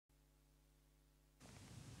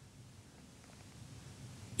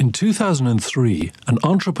In 2003, an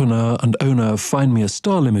entrepreneur and owner of Find Me a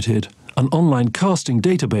Star Limited, an online casting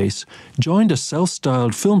database, joined a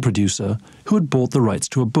self-styled film producer who had bought the rights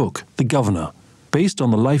to a book, The Governor, based on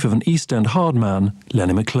the life of an East End hard man,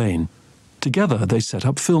 Lenny McLean. Together they set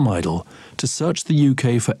up Film Idol to search the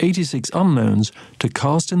UK for 86 unknowns to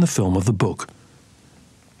cast in the film of the book.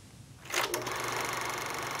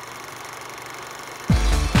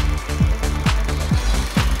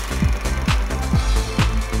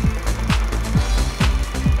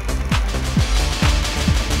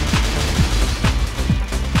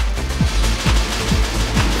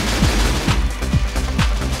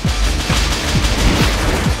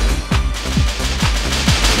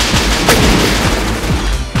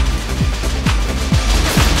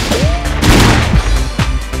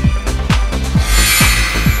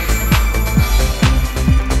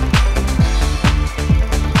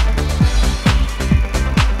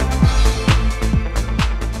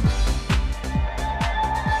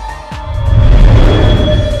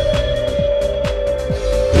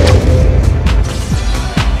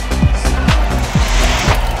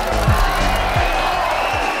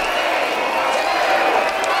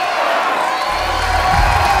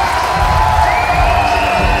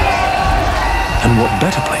 And what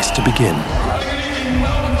better place to begin?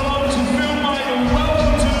 Welcome to Film Idol,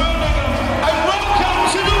 welcome to Birmingham, and welcome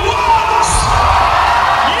to the ones!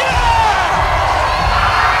 Yeah!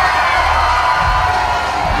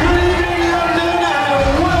 Good evening, London,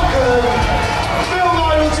 and welcome to Film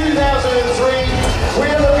Idol 2003.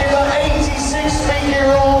 We're looking for 86 speaking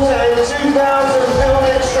roles and 2,000 film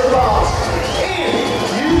extra parts. If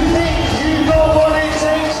you think you've got what it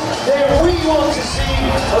takes, then we want to see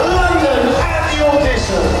London at the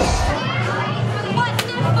auditions. What's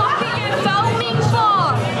the fuck are you filming for?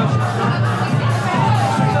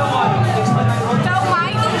 Film Idol? What the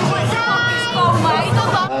fuck is Film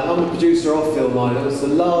Idol? I'm the producer of Film Idol. It's the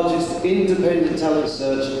largest independent talent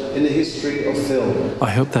search in the history of film. I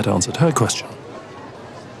hope that answered her question.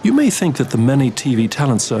 You may think that the many TV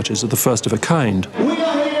talent searches are the first of a kind. We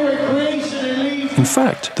are here at Creation and Lead. In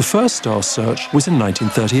fact, the first star search was in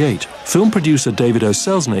 1938. Film producer David O.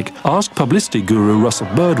 Selznick asked publicity guru Russell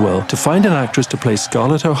Birdwell to find an actress to play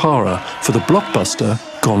Scarlett O'Hara for the blockbuster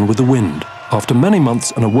Gone with the Wind. After many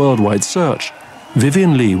months and a worldwide search,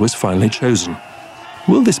 Vivien Leigh was finally chosen.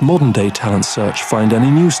 Will this modern-day talent search find any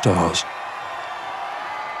new stars?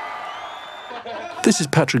 This is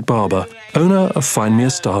Patrick Barber, owner of Find Me a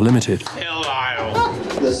Star Limited.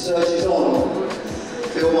 The search is on.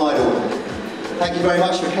 Film Idol. Thank you very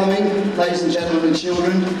much for coming, ladies and gentlemen and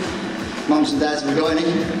children, mums and dads, have we got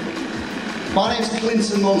any? My name's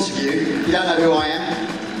Quentin. You don't know who I am.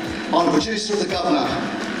 I'm the producer of The Governor,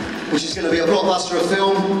 which is going to be a blockbuster of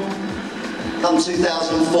film done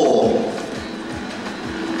 2004.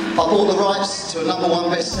 I bought the rights to a #1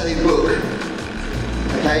 best-selling book.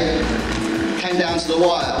 Okay? Came down to the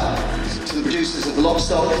wire to the producers of The Lock,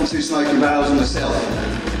 Stock and Two Smoking Barrels and myself.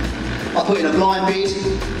 I put in a blind bid,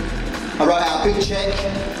 I wrote out a big cheque,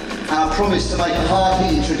 and I promised to make a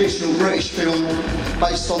hard-hitting traditional British film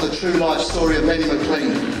based on the true life story of Lenny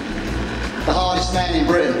McLean, the hardest man in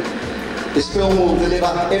Britain. This film will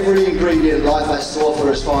deliver every ingredient life has to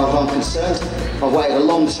offer as far as I'm concerned. I've waited a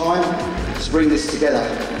long time to bring this together.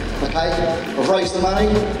 Okay? I've raised the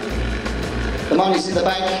money's in the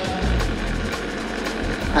bank,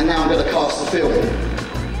 and now I'm going to cast the film.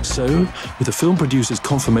 So, with the film producer's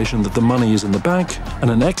confirmation that the money is in the bank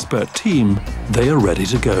and an expert team, they are ready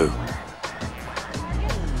to go.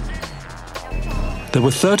 There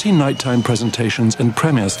were 30 nighttime presentations and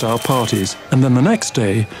premiere-style parties, and then the next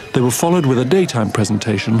day, they were followed with a daytime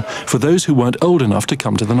presentation for those who weren't old enough to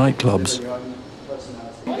come to the nightclubs.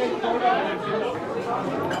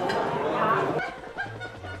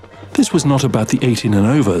 This was not about the 18 and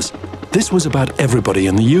overs. This was about everybody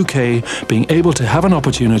in the UK being able to have an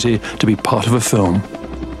opportunity to be part of a film.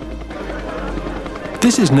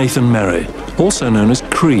 This is Nathan Merry, also known as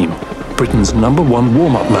Cream, Britain's #1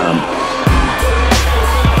 warm-up man.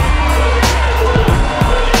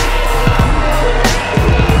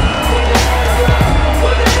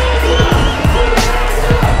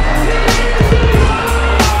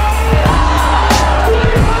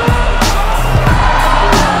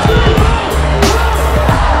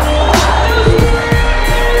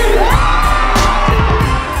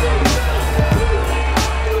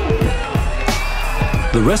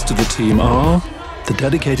 The rest of the team are the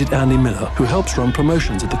dedicated Andy Miller, who helps run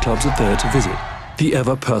promotions at the clubs that they are to visit, the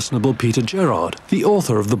ever-personable Peter Gerrard, the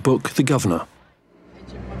author of the book The Governor.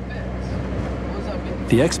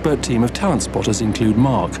 The expert team of talent spotters include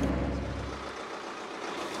Mark,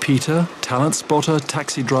 Peter, talent spotter,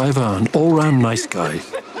 taxi driver, and all-round nice guy.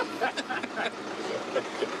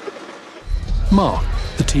 Mark,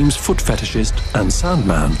 the team's foot fetishist and sound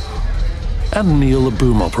man. And Neil, the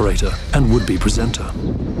boom operator and would-be presenter.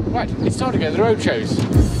 Right, it's time to go to the road shows.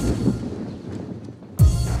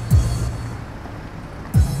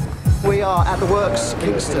 We are at the Works,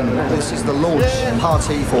 Kingston. This is the launch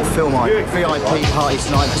party for Film Idol. VIP party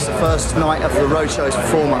tonight. It's the first night of the roadshows for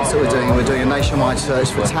 4 months that we're doing. We're doing a nationwide search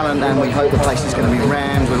for talent, and we hope the place is going to be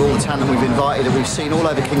rammed with all the talent we've invited that we've seen all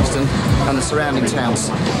over Kingston and the surrounding towns.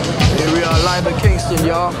 Here we are live in Kingston,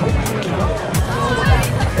 y'all.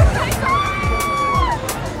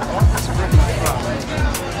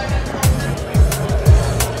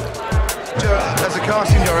 As a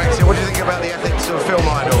casting director, what do you think about the ethics of Film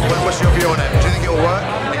Idol? What's your view on it? Do you think it will work?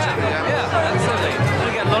 Yeah, absolutely.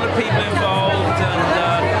 We get a lot of people involved,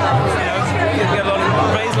 and you get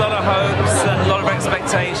raise a lot of hopes and a lot of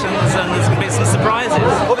expectations, and there's going to be some surprises.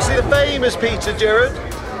 Obviously the famous Peter Gerrard,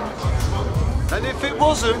 and if it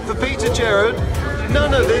wasn't for Peter Gerrard,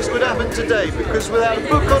 none of this would happen today, because without a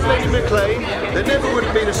book on Lenny McLean, there never would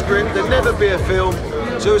have been a script, there'd never be a film,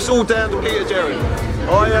 so it's all down to Peter Gerrard.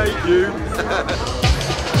 I hate you.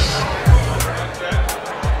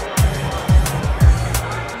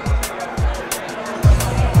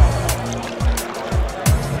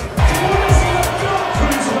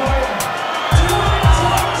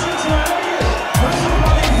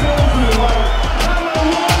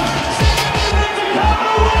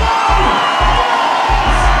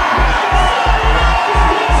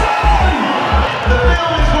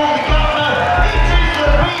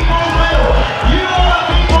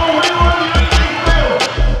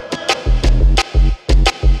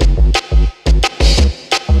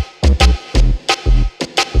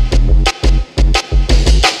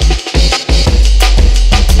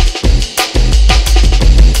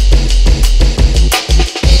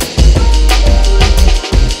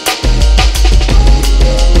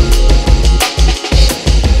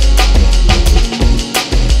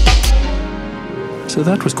 So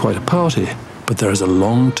that was quite a party, but there is a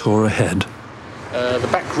long tour ahead. The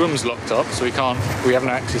back room's locked up, so we haven't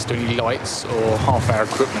access to any lights or half-hour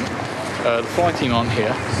equipment. The flight team aren't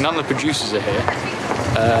here. None of the producers are here.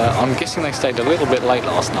 I'm guessing they stayed a little bit late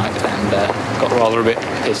last night and got rather a bit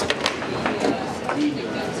pissed.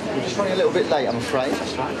 We're just running a little bit late, I'm afraid.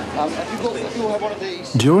 Have you all had one of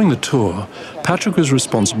these? During the tour, Patrick was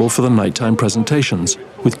responsible for the nighttime presentations,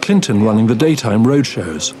 with Quentin running the daytime road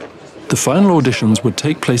shows. The final auditions would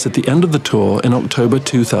take place at the end of the tour in October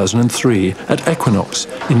 2003 at Equinox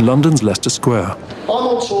in London's Leicester Square. I'm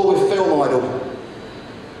on tour with Film Idol.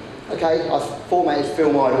 Okay, I've formatted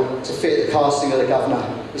Film Idol to fit the casting of the Governor.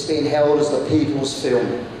 It's being held as the people's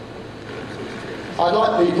film. I'd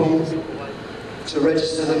like people to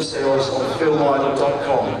register themselves on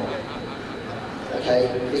filmidol.com. Okay,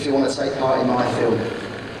 if you want to take part in my film.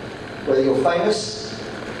 Whether you're famous,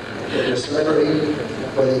 whether you're a celebrity,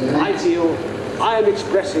 whether you can act, I am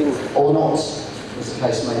expressing, or not, as the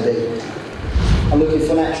case may be. I'm looking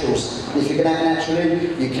for naturals. If you can act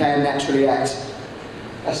naturally, you can naturally act.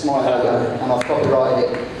 That's my logo, and I've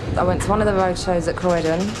copyrighted it. I went to one of the road shows at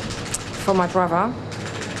Croydon for my brother.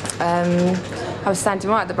 I was standing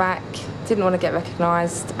right at the back, didn't want to get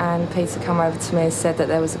recognised, and Peter came over to me and said that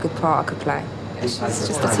there was a good part I could play. It's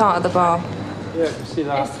just the tart of the bar. yeah, see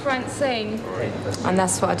that. It's Francine, and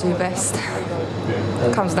that's what I do best.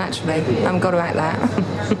 It comes naturally. I haven't got to act that.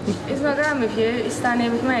 He's not going with you, he's staying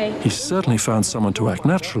here with me. He certainly found someone to act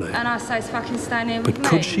naturally. And I say he's fucking staying here with me. But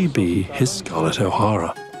could she be his Scarlett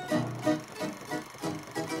O'Hara?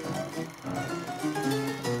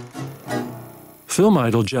 Film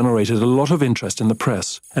Idol generated a lot of interest in the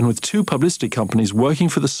press, and with 2 publicity companies working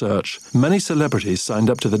for the search, many celebrities signed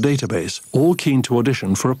up to the database, all keen to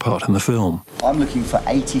audition for a part in the film. I'm looking for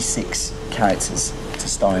 86 characters to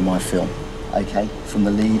star in my film, okay? From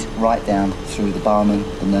the lead right down through the barman,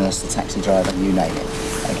 the nurse, the taxi driver, you name it,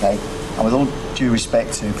 okay? And with all due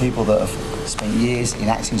respect to people that have spent years in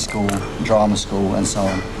acting school, drama school, and so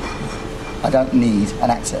on, I don't need an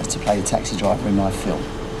actor to play the taxi driver in my film.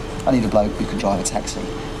 I need a bloke who can drive a taxi,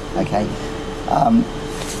 okay?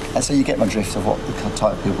 And so you get my drift of what the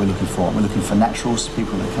type of people we're looking for. We're looking for naturals,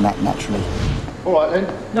 people that can act naturally. All right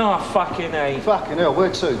then. No, fucking A. Fucking hell,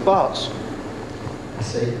 where to? But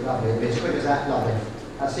See, lovely. As quick as that, lovely.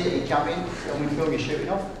 I see it, you jump in, and when you film, you're shooting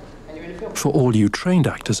off, and you're in a film. For all you trained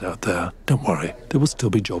actors out there, don't worry, there will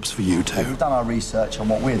still be jobs for you too. We've done our research on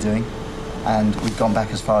what we're doing, and we've gone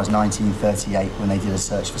back as far as 1938 when they did a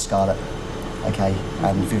search for Scarlett. Okay,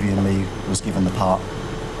 and Vivian Leigh was given the part,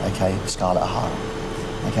 okay, Scarlett O'Hara.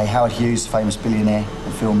 Okay, Howard Hughes, famous billionaire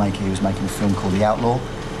and filmmaker, he was making a film called The Outlaw,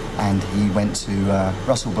 and he went to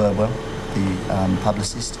Russell Birdwell, the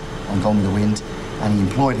publicist, on Gone with the Wind, and he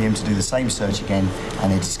employed him to do the same search again,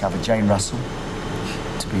 and they discovered Jane Russell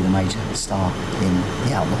to be the major star in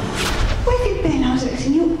The Outlaw. Where have you been? I was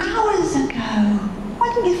expecting you hours ago.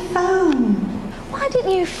 Why didn't you phone? Why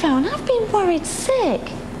didn't you phone? I've been worried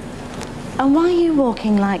sick. And why are you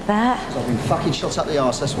walking like that? I've been fucking shot up the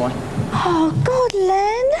arse, that's why. Oh, God,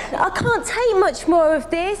 Len. I can't take much more of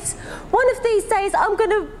this. One of these days, I'm going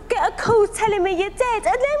to get a call telling me you're dead, and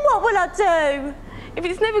then what will I do? If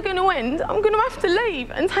it's never going to end, I'm going to have to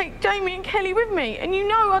leave and take Jamie and Kelly with me, and you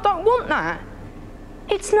know I don't want that.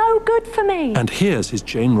 It's no good for me. And here's his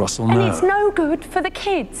Jane Russell now. And it's no good for the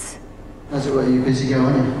kids. How's it, what, are you busy girl,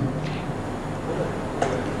 aren't you?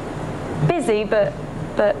 Busy, but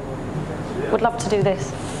would love to do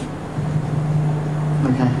this.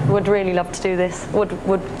 Okay. Would really love to do this.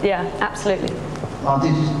 Yeah, absolutely. I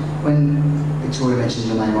did, when Victoria mentioned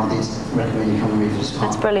your name, I did recommend you come and read this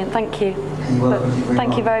part. That's brilliant, thank you. You're welcome.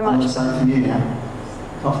 Thank you very much. I'm going to say it from you now.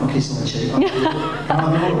 Apart from a kiss on the cheek, can I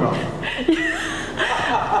have an autograph?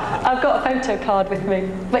 I've got a photo card with me,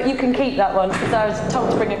 but you can keep that one because I was told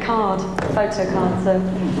to bring a card, a photo card, so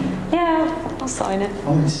yeah, I'll sign it. I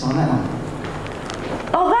want you to sign that one.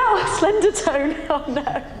 Oh, that was slender tone. Oh no.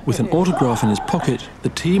 With an autograph in his pocket, the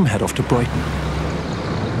team head off to Brighton.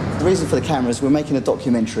 The reason for the camera is we're making a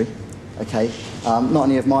documentary, okay? Not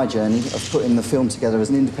only of my journey of putting the film together as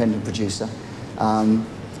an independent producer,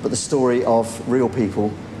 but the story of real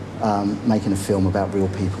people making a film about real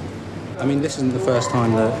people. I mean, this isn't the first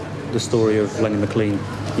time that the story of Lenny McLean,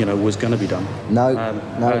 you know, was going to be done. No,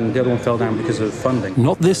 no. And the other one fell down because of funding.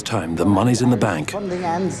 Not this time, the money's in the bank. Funding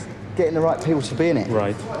and getting the right people to be in it.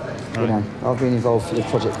 Right. You know, I've been involved for the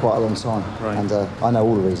project quite a long time, right. And I know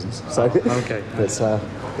all the reasons. So, okay. But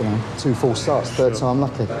you know, 2 false starts, third time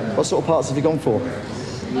lucky. What sort of parts have you gone for?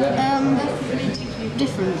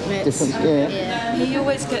 Different bits. Different, yeah. He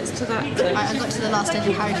always gets to that. I got to the last stage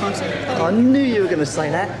of Harry Potter. I knew you were going to say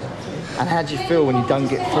that. And how do you feel when you don't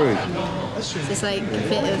get through? It's like a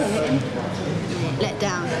bit of let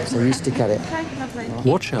down. So you stick at it. Okay, lovely.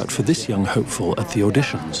 Watch out for this young hopeful at the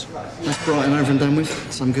auditions. That's Brighton over and done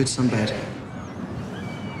with. Some good, some bad.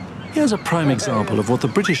 Here's a prime example of what the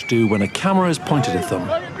British do when a camera is pointed at them.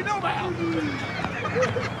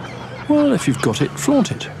 Well, if you've got it,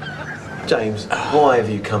 flaunt it. James, why have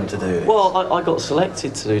you come to do it? Well, I got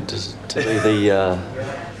selected to do the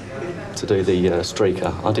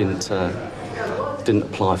streaker. I didn't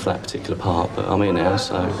apply for that particular part, but I'm here now,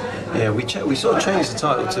 so. Yeah, we sort of changed the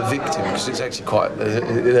title to Victim because it's actually quite.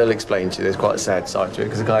 They'll explain to you. There's quite a sad side to it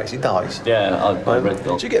because the guy actually dies. Yeah, I read that.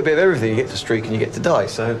 So you get a bit of everything. You get to streak and you get to die.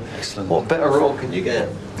 So, excellent. What better role can you get?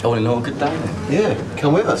 All in all, a good day then. Yeah,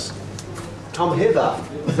 come with us. Come hither.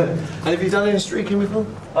 And have you done any streaking before?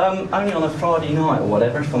 Only on a Friday night or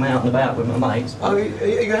whatever, if I'm out and about with my mates. Oh,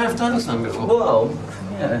 you have done some before? Well,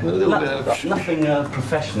 yeah. A little bit of... Nothing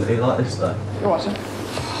professionally like this, though. You all right, sir?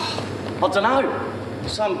 I don't know.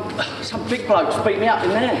 Some big blokes beat me up in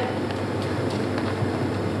there.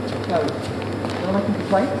 No. Can I make a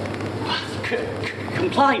complaint?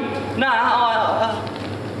 Complaint? No,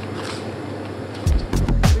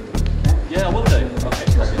 yeah, I will do. Okay,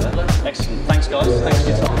 copy that. Excellent. Thanks, guys. Thanks for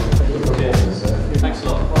your time. Cheers. Thanks a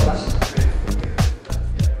lot.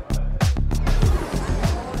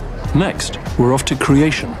 Next, we're off to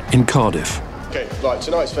Creation in Cardiff. Okay, right,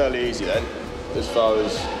 tonight's fairly easy then, as far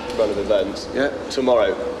as run of events. Yeah.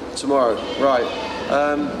 Tomorrow, right.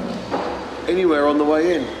 Anywhere on the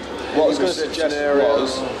way in? What I was going to suggest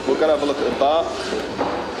was, we're going to have a look at the bar.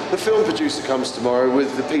 The film producer comes tomorrow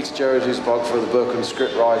with the Peter Gerrard who's blog for the book and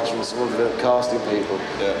script writer and some of the casting people.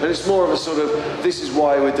 Yeah. And it's more of a sort of, this is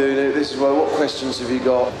why we're doing it, this is why, what questions have you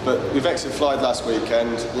got? But we've exit flied last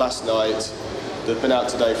weekend, last night. They've been out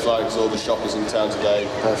today flying because all the shoppers in town today.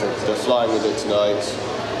 Perfect. They're flying with it tonight.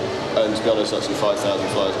 And to be honest, actually 5,000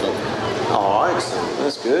 flies gone. Oh, excellent.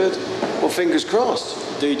 That's good. Well, fingers crossed.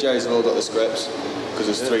 DJs have all got the scripts, because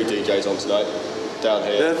there's 3 DJs on tonight, down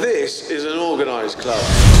here. Now this is an organised club.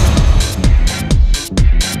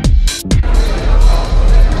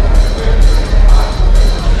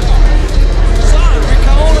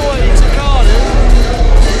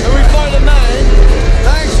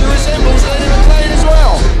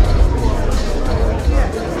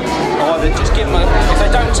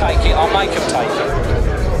 I'll make them take it.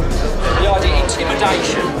 The idea,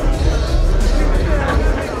 intimidation.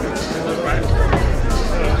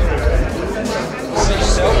 See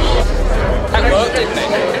yourself. That worked, didn't it?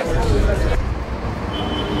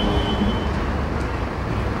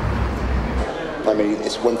 I mean,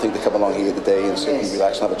 it's one thing to come along here today and sit and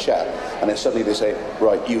relax and have a chat, and then suddenly they say,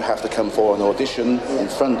 right, you have to come for an audition in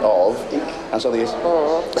front of, and suddenly it's,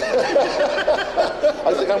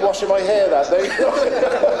 I think I'm washing my hair that day.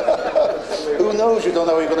 Who knows? You don't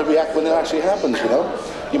know how you're going to react when it actually happens, you know?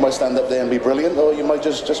 You might stand up there and be brilliant, or you might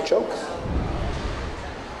just choke.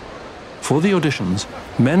 For the auditions,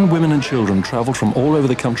 men, women and children travelled from all over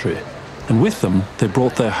the country, and with them they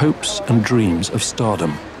brought their hopes and dreams of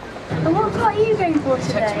stardom. And what part are you going for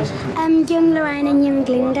today? Young Lorraine and young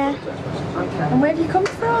Linda. And where have you come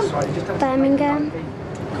from? Birmingham.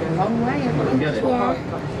 A long way, haven't you? Yeah.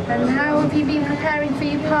 And how have you been preparing for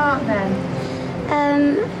your part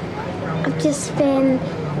then? I've just been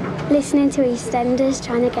listening to EastEnders,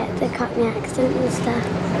 trying to get the Cockney accent and stuff.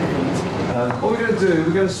 What we're going to do,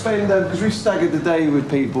 we're going to spend, because we've staggered the day with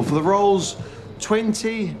people, for the roles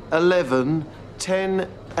 20, 11, 10,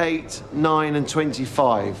 8, 9 and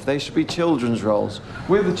 25. They should be children's roles.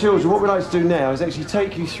 With the children, what we'd like to do now is actually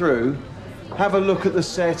take you through, have a look at the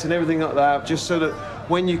set and everything like that, just so that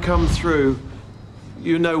when you come through,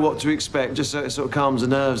 you know what to expect, just so it sort of calms the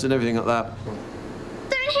nerves and everything like that.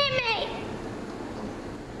 Don't hit me!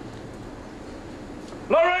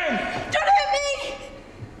 Lauren! Don't hit me!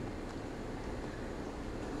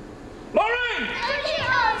 Lauren! Don't hit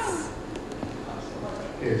us!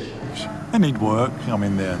 They need work. I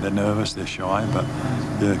mean, they're nervous, they're shy, but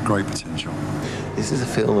they're great potential. This is a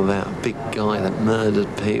film about a big guy that murdered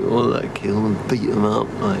people, that killed them, beat them up,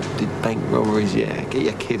 like did bank robberies. Yeah, get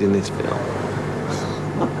your kid in this film.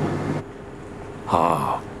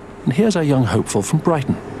 And here's our young hopeful from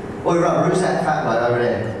Brighton. Oi, right, who's that fat bloke over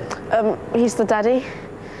there? He's the daddy.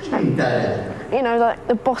 What do you mean, daddy? You know, like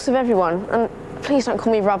the boss of everyone. And please don't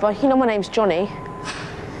call me Rubber. You know my name's Johnny.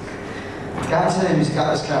 Go and tell him he's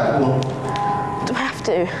cut his coat. Come on. Do I have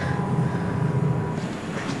to?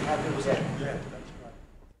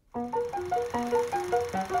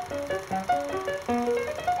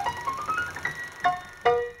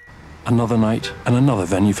 Another night and another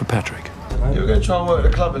venue for Patrick. You were going to try and work the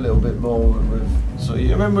club a little bit more with so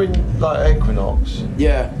you remember in like Equinox?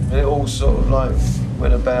 Yeah. And it all sort of like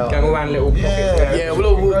went about. Going around little pockets. Yeah,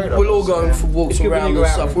 we'll all go for walks around and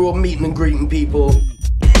stuff. We're all meeting and greeting people.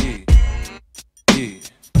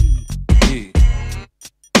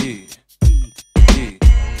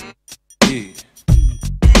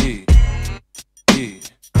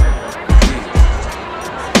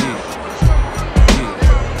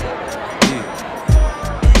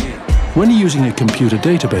 When you're using a computer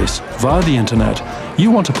database via the internet,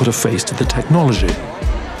 you want to put a face to the technology.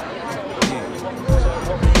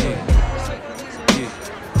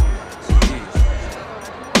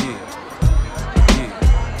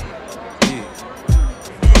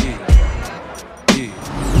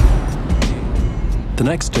 The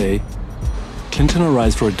next day, Clinton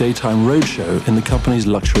arrives for a daytime roadshow in the company's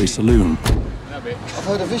luxury saloon. I've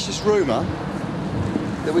heard a vicious rumour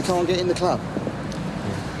that we can't get in the club.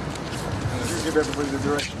 Give everybody the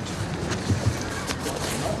directions.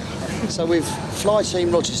 So we've Fly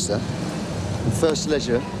Team Rochester, First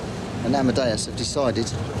Leisure and Amadeus have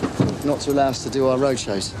decided not to allow us to do our road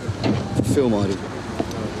shows for Film Idol.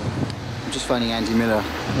 I'm just phoning Andy Miller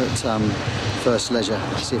at First Leisure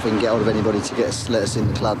to see if we can get hold of anybody to let us in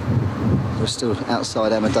the club. We're still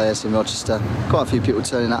outside Amadeus in Rochester. Quite a few people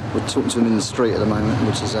turning up. We're talking to them in the street at the moment,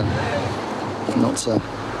 which is not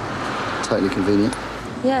totally convenient.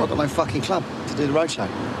 Yeah. I've got no fucking club to do the roadshow.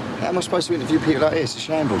 How am I supposed to interview people like this? It's a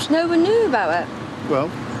shambles. No one knew about it.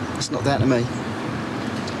 Well, it's not down to me.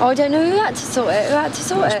 Oh, I don't know who had to sort it. Who had to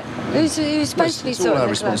sort it? Who's supposed to be It's all sorting our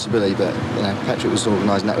it? responsibility, but, you know, Patrick was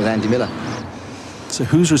organising that with Andy Miller. So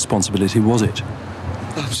whose responsibility was it?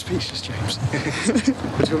 I'm speechless, James.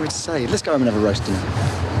 What do you want me to say? Let's go home and have a roast dinner.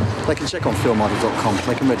 They can check on filmidol.com.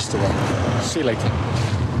 They can register there. See you later.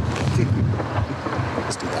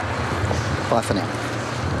 Let's do that. Bye for now.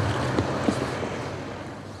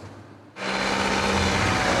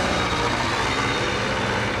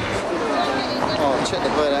 Oh, check the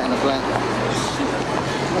bird out in the black.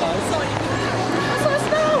 What's that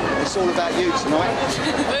smell? It's all about you tonight.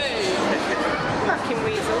 Fucking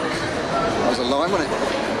weasel. That was a line, wasn't it?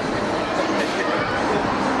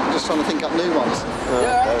 Just trying to think up new ones.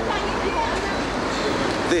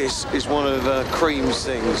 This is one of Cream's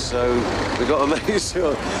things, so we've got to make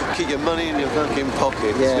sure keep your money in your fucking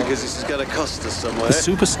pockets because this is going to cost us somewhere. The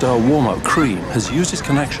superstar warm-up Cream has used his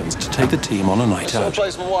connections to take the team on a night out.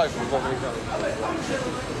 Place my wife.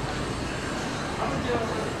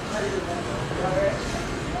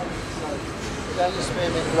 Down the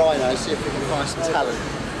spearmint rhino, see if we can find some talent.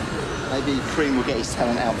 Maybe Cream will get his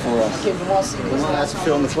talent out for us. We might have to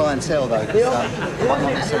film the clientele though. Might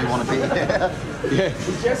not necessarily want to be here. Yeah.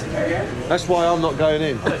 That's why I'm not going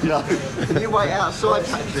in. No. Can you wait outside,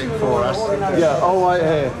 Patrick, for us? Yeah, I'll wait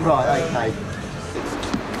here. Right, okay.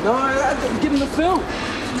 No, give him the film.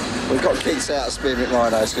 We've got Keats out of Spearmint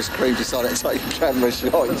Rhinos because Cream decided to take a camera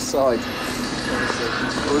shot inside.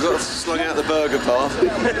 We've got slung out the burger path.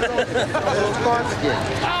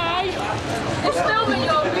 Hey! It's filming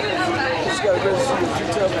your music. Let's go to the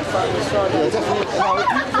family side. Yeah, definitely.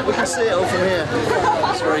 No, we can see it all from here.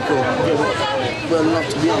 It's very cool. Well enough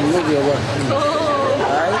to be on the movie or what?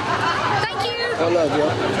 Alright? Thank you. I love you.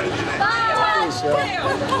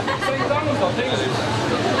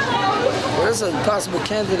 Well, that's a possible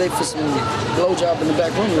candidate for some blowjob in the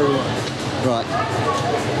back room area. Right.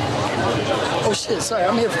 Oh shit, sorry,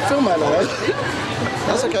 I'm here for film idol, right?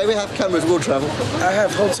 That's okay, we have cameras, we'll travel. I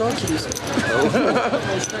have hotel keys.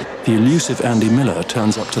 The elusive Andy Miller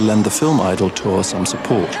turns up to lend the Film Idol tour some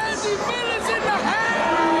support.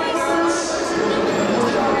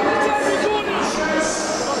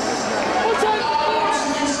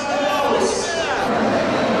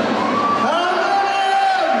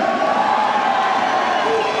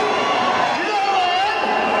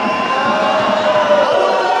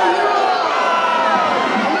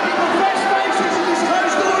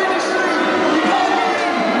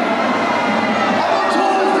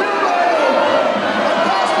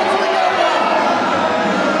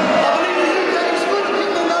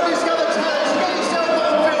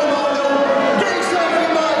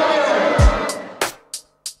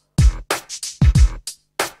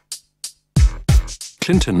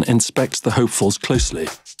 Quentin inspects the hopefuls closely.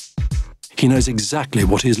 He knows exactly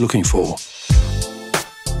what he's looking for.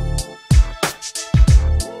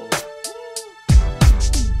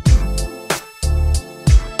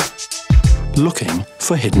 Looking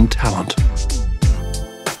for hidden talent.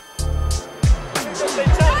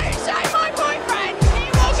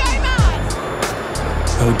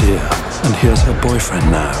 Oh dear, and here's her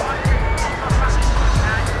boyfriend now.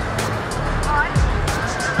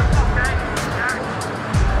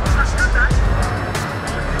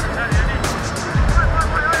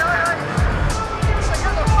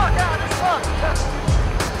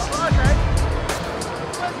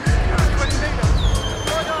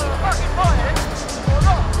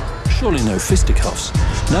 Surely no fisticuffs.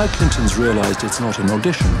 Now Clinton's realised it's not an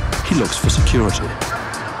audition, he looks for security.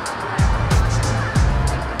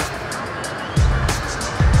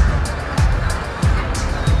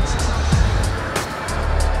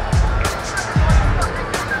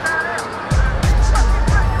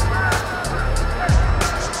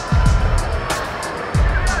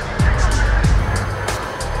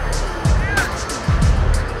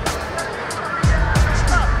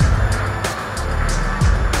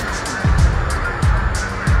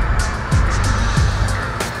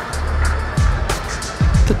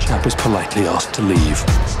 The chap is politely asked to leave.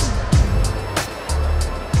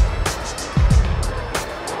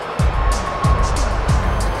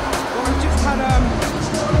 Well, we've just had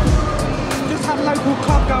a local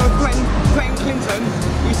club go with Quentin Clinton.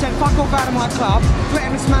 He said, fuck off out of my club,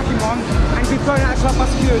 threatened to smack him on, and he's been thrown out of the club by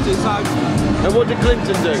security, so... And what did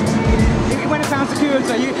Clinton do? He went and found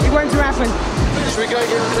security, it won't happen. Should we go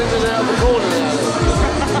get Clinton out of the corner now?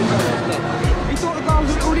 He thought the guy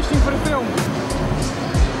was auditioning for the film.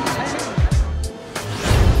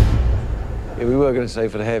 Yeah, we were going to say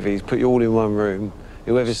for the heavies, put you all in one room.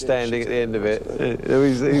 Whoever's standing at the end of it,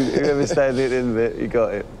 whoever's standing at the end of it, you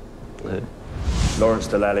got it. Yeah. Lawrence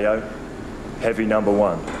Delalio, heavy number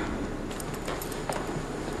 1.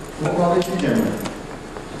 What rubbish you doing?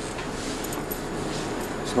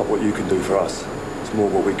 It's not what you can do for us, it's more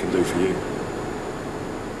what we can do for you.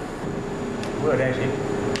 Word has it,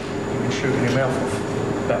 you've been shooting your mouth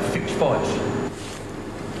off about fixed fights.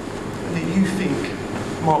 And that you think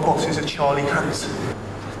my bosses are Charlie Hunts.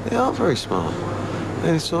 They are very smart.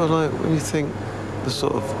 And it's sort of like when you think the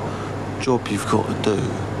sort of job you've got to do,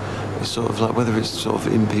 it's sort of like whether it's sort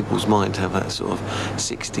of in people's mind to have that sort of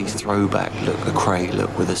 60s throwback look, a Cray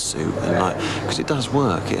look with a suit, and like, because it does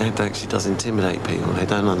work, it actually does intimidate people. They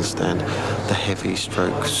don't understand the heavy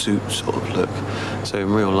stroke suit sort of look. So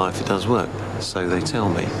in real life it does work, so they tell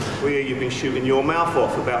me. We hear you've been shooting your mouth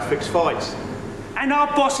off about fixed fights. And our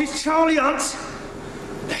boss is Charlie Hunt.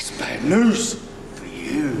 That's bad news for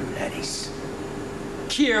you, laddies.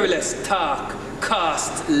 Careless talk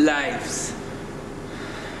costs lives.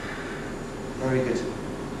 Very good.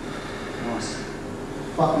 Nice.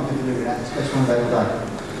 Fucking good delivery, that. It's the best one day all day.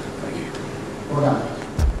 Thank you. Well done.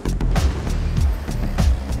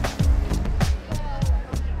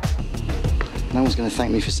 No no one's going to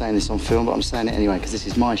thank me for saying this on film, but I'm saying it anyway, because this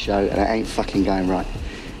is my show and it ain't fucking going right.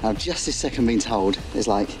 And I've just this second been told there's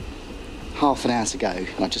like half an hour to go,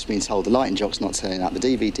 and I've just been told the lighting jock's not turning up, the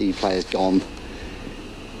DVD player's gone.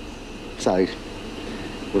 So,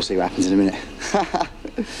 we'll see what happens in a minute.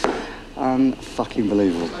 Unfucking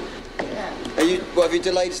believable. What, have you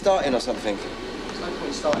delayed starting or something? There's no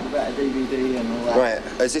point starting without a DVD and all that.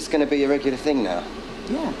 Right, is this going to be a regular thing now?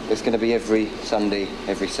 Yeah. It's going to be every Sunday,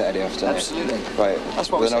 every Saturday afternoon? Absolutely. Right, That's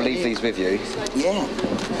what well, then I'm I'll leave saying. these with you. Yeah.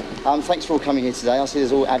 Thanks for all coming here today. I see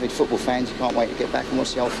there's all avid football fans. You can't wait to get back and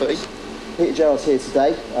watch the old footy. Peter Gerald's here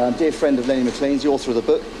today, dear friend of Lenny McLean's, the author of the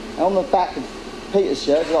book. And on the back of Peter's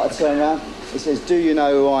shirt, if you like to turn around, it says, "Do you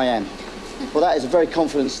know who I am?" Well, that is a very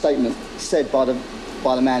confident statement said by the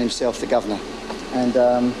man himself, the governor.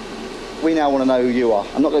 And we now want to know who you are.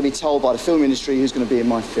 I'm not going to be told by the film industry who's going to be in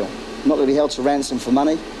my film. I'm not going to be held to ransom for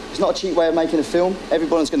money. It's not a cheap way of making a film.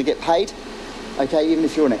 Everyone's going to get paid, okay, even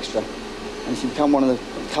if you're an extra. And if you become one of the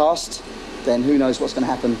cast, then who knows what's going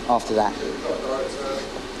to happen after that.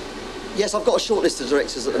 Yes, I've got a short list of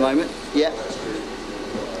directors at the moment. Yeah.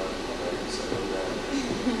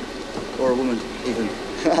 Or a woman, even.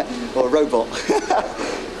 Or a robot.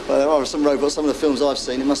 Well, there are some robots. Some of the films I've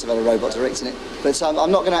seen, it must have had a robot directing it. But I'm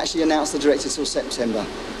not going to actually announce the director till September.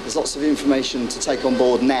 There's lots of information to take on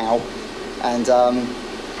board now. And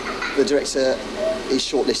the director is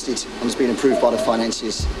shortlisted and has been approved by the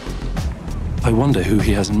financiers. I wonder who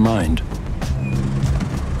he has in mind.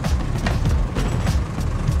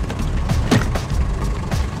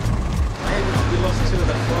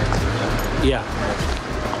 Yeah,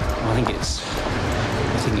 I think it's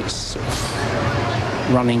sort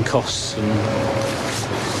of running costs and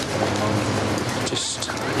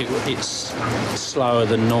it's slower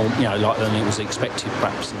than normal, you know, like than it was expected,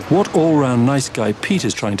 perhaps. What all-round nice guy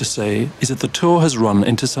Peter's trying to say is that the tour has run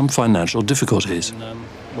into some financial difficulties. And,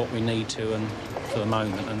 what we need to, and for the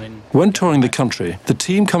moment, and then. When touring the country, the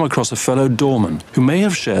team come across a fellow doorman who may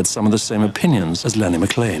have shared some of the same opinions as Lenny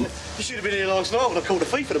McLean. You should have been here last night when I called a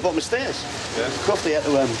thief at the bottom of the stairs. Yeah. Crofty had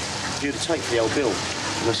to do the tape for the old bill.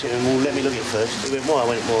 And I said to him, well, let me look at it first. He went, why? I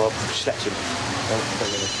went, well, I slapped him. A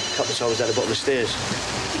couple of times at the bottom of the stairs.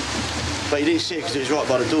 But he didn't see it because it was right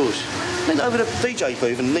by the doors. Went over the DJ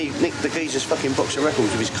booth and nicked the geezer's fucking box of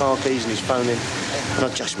records with his car keys and his phone in. And I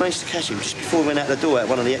just managed to catch him just before he went out the door at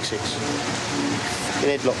one of the exits. Fucking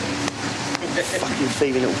headlock. Fucking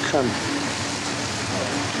thieving little cunt.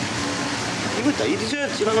 He would though, he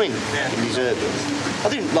deserved it, you know what I mean? Yeah. He deserved it. I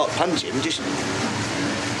didn't like punch him, just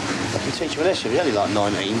fucking teach him a lesson. He was only like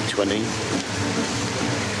 19, 20.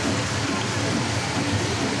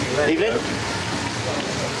 Evening.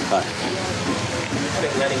 Hi. I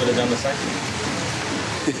think Lenny would have done the same.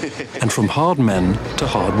 And from hard men to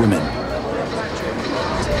hard women.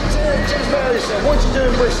 What do you do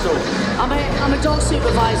in Bristol? I'm a dog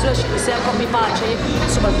supervisor, as you can see. I've got my badge here.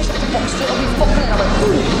 Someone just boxed it on me fucking. I went,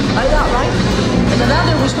 ooh, like that, right? And the lad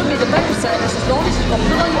who was with me, the baker said, I said, no, this has got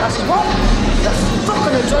blood on you. I said, what? The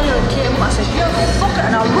fucking adrenaline came. I said, you're fucking.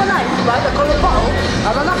 And I run out, right? I got a bottle. I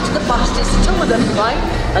ran after the bastards, two of them, right?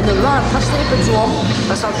 And they ran past the hippodrome.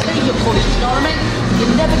 I said, I'll kill you, cunt. You know what I mean? You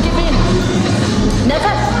never give in.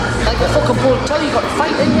 Never. Like a fucking bull tell you got to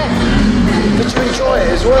fight, didn't you? Did you enjoy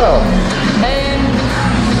it as well?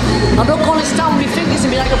 I'm not going to stand with my fingers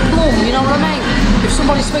and be like a plum, you know what I mean? If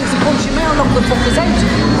somebody swings the punch in me, I'll knock the fuckers out.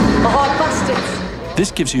 The hard bastards. This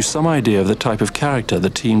gives you some idea of the type of character the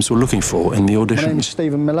teams were looking for in the auditions. My name's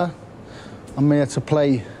Stephen Miller. I'm here to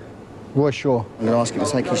play Roy Shaw. I'm going to ask him to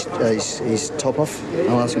take his top off.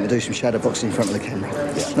 I'll ask him to do some shadow boxing in front of the camera.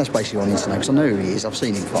 Yeah. That's basically what I need to know, because I know who he is. I've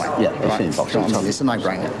seen him fight. Yeah, I've seen him boxing. It's a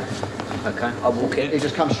no-brainer. Okay, I'll walk in. He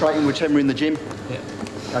just comes straight in with Gemma in the gym. Yeah.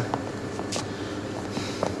 Okay.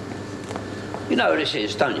 You know who this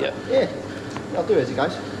is, don't you? Yeah, I'll do it as it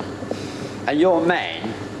goes. And your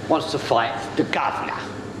man wants to fight the governor.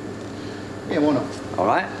 Yeah, why not? All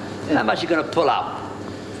right? Yeah. How much are you going to pull up?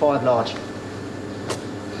 5 large.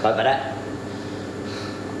 Go for that.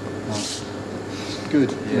 Nice.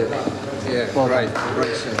 Good. Yeah, well great. Done.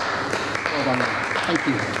 Great, sir. Well done. Thank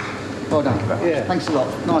you. Well done. Yeah. Thanks a lot.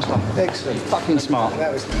 Nice one. Excellent. Fucking smart.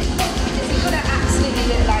 That was... Is he going to absolutely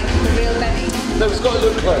look like the real Lenny? No, it's got to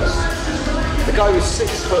look close. The guy was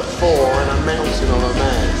 6'4" and a mountain on a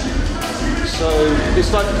man. So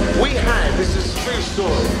it's like this is a true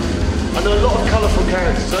story. I know a lot of colourful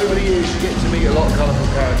characters. Over the years, you get to meet a lot of colourful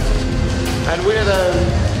characters. And we had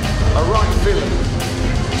a right villain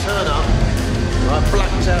turn up, right,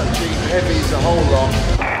 blacked out Jeep, heavies, the whole lot.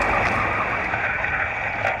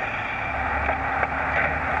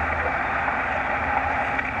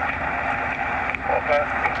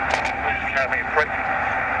 Please carry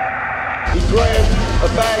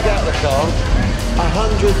a bag out of the car.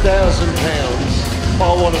 £100,000.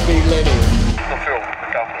 I want to be Lenny. The film, The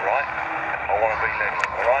Governor, right? I want to be Lenny,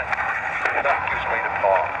 all right? That gives me the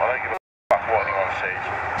part. I don't give a fuck what anyone says.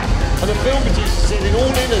 And the film producer said, in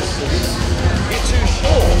all innocence, you're too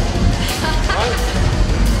short. Right?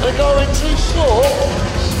 And the guy went, too short?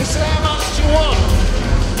 He said, how much do you want?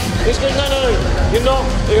 He's going, no, you're not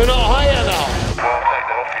high enough. Well, I'll take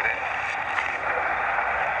that off you then.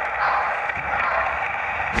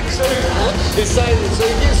 So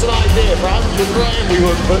he gets an idea for 100 grand we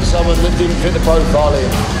would put someone that didn't fit the profile in.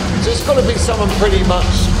 So it's got to be someone pretty much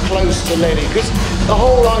close to Lenny, because the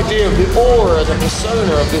whole idea of the aura, the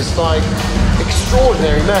persona of this like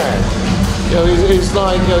extraordinary man, you know, is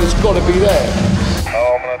like, you know, it's got to be there.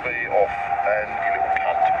 I'm gonna be off, and you little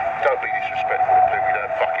cunt, don't be disrespectful to people you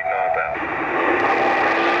don't fucking know about.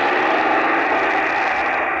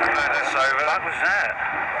 No, that's over. What was that?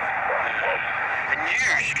 And you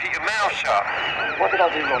should keep your mouth shut. What did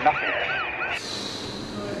I do wrong? Nothing.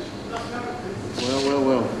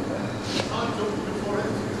 Well.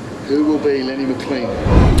 Who will be Lenny McLean?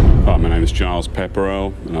 Hi, my name is Giles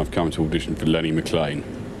Pepperell, and I've come to audition for Lenny McLean.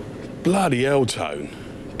 Bloody hell, Tone.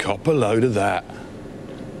 Cop a load of that.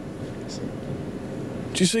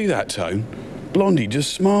 Did you see that, Tone? Blondie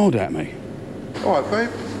just smiled at me. All right, babe.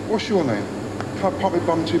 What's your name? Can't pop my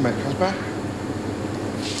bum too, mate. Comes back.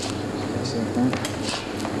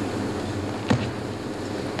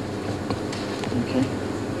 Okay.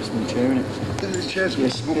 Small chair, innit? There's chairs.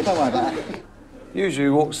 Yes, small. Don't worry about that. Usually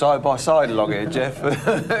we walk side by side along here, Jeff. But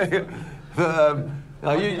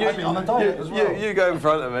no, you go in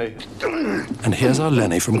front of me. And here's our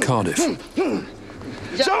Lenny from Cardiff.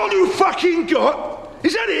 Is that all you fucking got?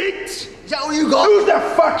 Is that it? Is that all you got? Who's the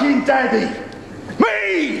fucking daddy?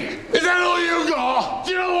 Me! Is that all you got?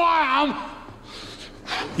 Do you know who I am?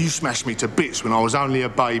 You smashed me to bits when I was only a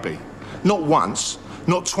baby. Not once,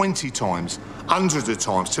 not 20 times, hundreds of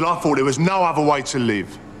times, till I thought there was no other way to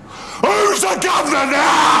live. Who's the governor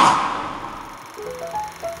now?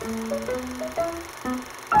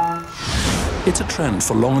 It's a trend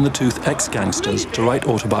for long-in-the-tooth ex-gangsters to write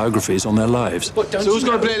autobiographies on their lives. So who's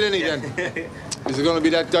going to play Lenny then? Is it going to be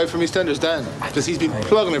that guy from EastEnders, Dan? Because he's been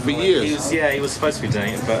plugging it for years. He was supposed to be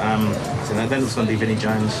doing it, but then it's going to be Vinnie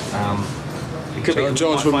Jones. It could be.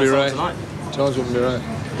 Jones wouldn't be right. Jones wouldn't be right.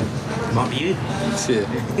 Might be you. See it.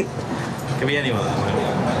 Could be anyone at the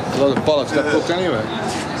moment. A lot of bollocks that book anyway.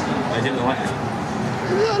 I didn't like it.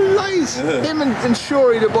 Lies. Him and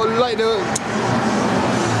Shorey, the boy, like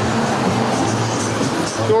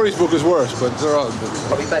Shorey's book is worse, but they're all good.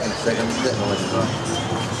 Probably better in a second.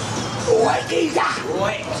 Wait, geezer!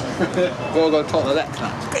 Wait! Go and talk to that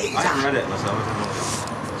cunt. I haven't read it myself. I don't know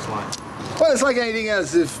what it's like. Well, it's like anything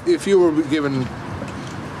else. If you were given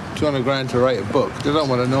 200 grand to write a book, they don't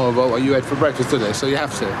want to know about what you ate for breakfast today, so you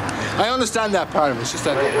have to. I understand that part of it. It's just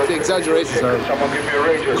that the exaggerations are.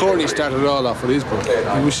 Courtney started it all off with his book.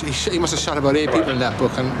 He must have shot about 8 people in that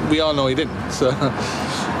book, and we all know he didn't. So,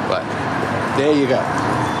 but there you go.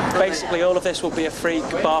 Basically, all of this will be a free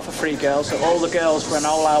bar for free girls, so all the girls for an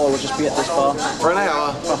whole hour will just be at this bar. For an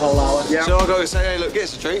hour? For a whole hour. Yeah. So I'll go and say, hey, look, get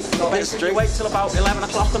us a treat. Basically, wait till about 11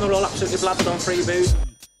 o'clock and they're all absolutely bladdered on free booze.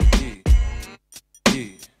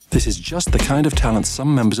 This is just the kind of talent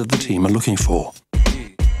some members of the team are looking for.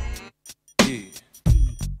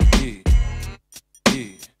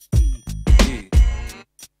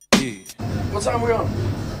 What time are we on?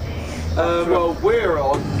 Well, we're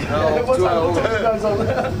on 12.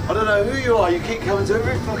 I don't know who you are. You keep coming to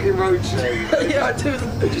every fucking road show. Yeah, I do.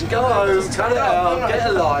 Just go home, cut it out, get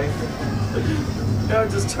a life. Yeah,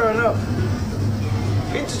 just turn up.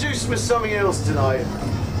 Introduce me to something else tonight.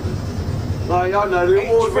 Like, I don't know, the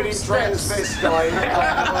award-winning transvestite.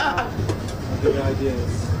 The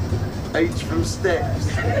ideas. H from Steps.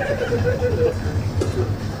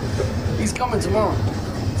 He's coming tomorrow.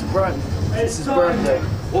 To Brighton. It's his birthday.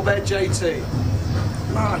 What about JT?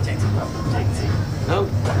 No, JT. No?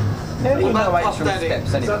 What about Puff Daddy?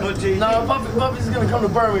 No, Puffy's going to come to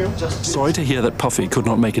Birmingham. Sorry to hear that Puffy could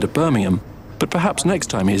not make it to Birmingham, but perhaps next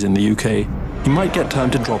time he's in the UK, he might get time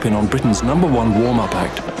to drop in on Britain's #1 warm-up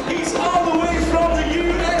act. He's all the way from the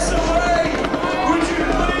US away. Would you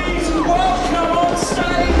please welcome on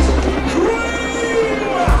stage,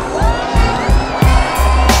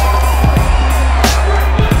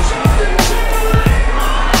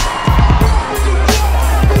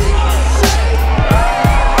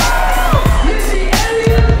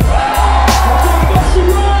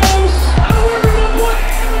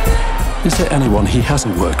 Is there anyone he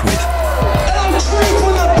hasn't worked with?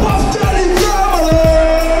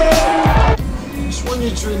 Just when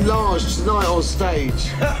you extra enlarged tonight on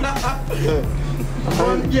stage.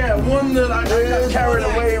 One that I got carried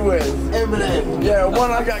away with. Eminem. Yeah,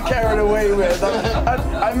 one I got carried away with.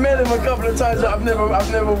 I met him a couple of times, but I've never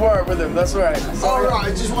worked with him. That's right. So, all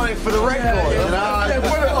right, just want it for the record. For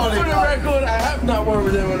the record, I have not worked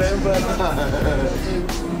with him, but.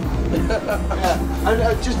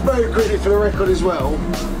 And just very quickly for the record as well.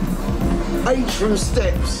 H from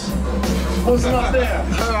Steps. Was not there.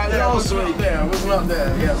 All right, last week. Was not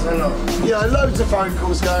there. Yes, I know. Yeah, loads of phone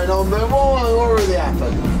calls going on, but what really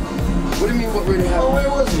happened? What do you mean, what really happened? Oh, where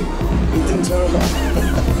was he? He didn't turn up.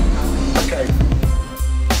 Okay.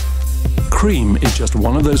 Cream is just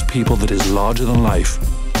one of those people that is larger than life.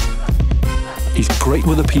 He's great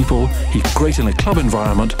with the people, he's great in a club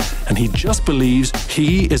environment, and he just believes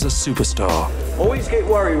he is a superstar. Always get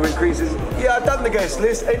worried when Cream says, yeah, I've done the guest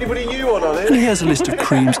list, anybody you want on it? And he has a list of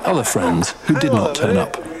Cream's other friends who did not turn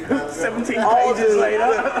up. 17 pages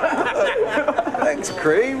later. Thanks,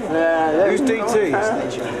 Cream. Who's DT?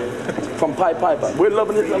 From Pied Piper. We're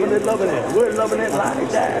loving it, loving it, loving it. We're loving it like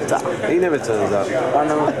that. He never turns up. I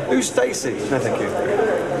know. Who's Stacey? No, thank you.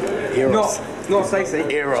 Eros. Not Stacey.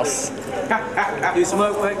 Eros. You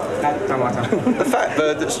smoke, mate? The fat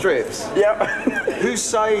bird that strips? Yep. Who's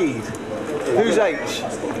Saeed? Who's H?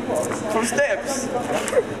 From Steps.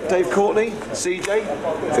 Dave Courtney? CJ?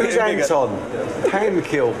 Who's Anton?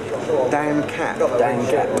 Handkill. Dan Cat. Dan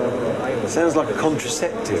Cat. Sounds like a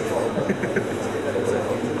contraceptive.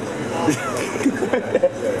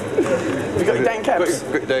 You got your Dan Caps?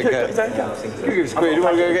 Got Dan Caps. Dan Caps. You give us a quid, you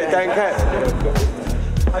want to go get Dan Caps?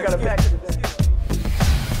 I got a pack.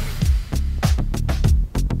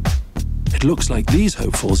 It looks like these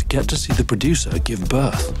hopefuls get to see the producer give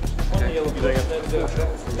birth. Okay, you've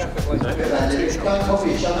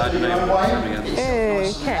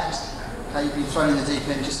been thrown in the deep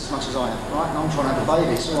end just as much as I am, right? I'm trying to have a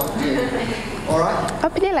baby, it's all right for you. All right?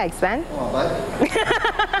 Open your legs then. All right, babe.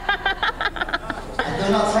 And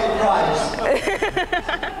do not take bribes.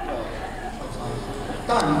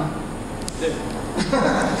 Done.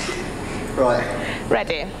 Right.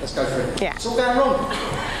 Ready? Let's go for it. Yeah. It's all going wrong.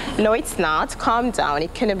 No, it's not. Calm down.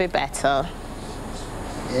 It couldn't be better.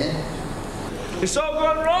 Yeah? It's all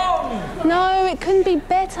gone wrong. No, it couldn't be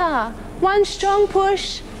better. One strong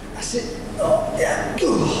push. That's it. Oh, yeah.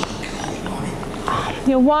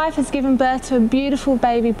 Your wife has given birth to a beautiful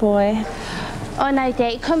baby boy. Oh no, dear,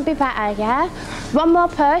 it couldn't be better, yeah? One more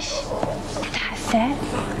push. That's it.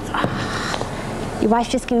 Your wife's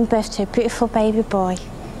just given birth to a beautiful baby boy.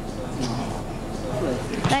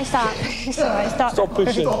 No, stop. Sorry, stop. Stop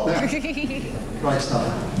pushing. Right,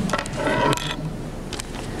 start.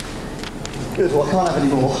 Good, well, I can't have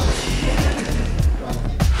any more.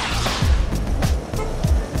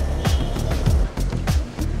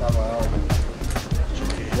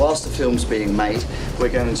 Whilst the film's being made, we're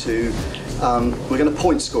going to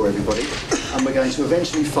point score everybody, and we're going to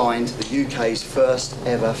eventually find the UK's first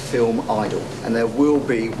ever film idol. And there will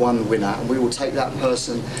be one winner, and we will take that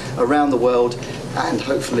person around the world and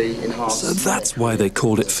hopefully enhance. So that's why they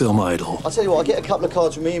called it Film Idol. I'll tell you what, I'll get a couple of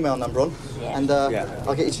cards with my email number on, and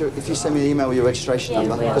I'll get you to, if you send me an email with your registration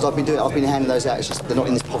number, because I've been handing those out, it's just they're not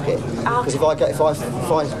in this pocket. Because if I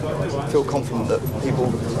feel confident that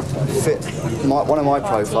people fit one of my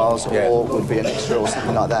profiles or would be an extra or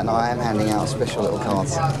something like that, and I am handing out special little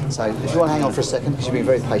cards. So if you want to hang on for a second, because you've been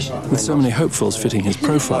very patient. With so many hopefuls fitting his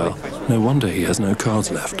profile, no wonder he has no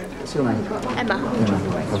cards left. What's your name? Emma.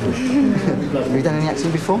 Have you done any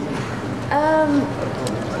acting before?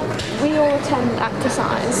 We all attend Actor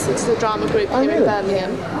Science. It's the drama group here in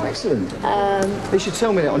Birmingham. Oh, excellent. You should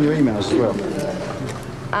tell me that on your emails as well.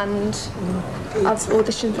 And I've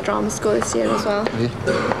auditioned for drama school this year as well. Have you?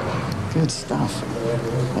 Good stuff.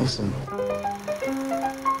 Awesome.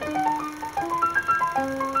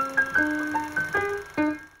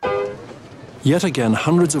 Yet again,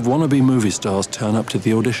 hundreds of wannabe movie stars turn up to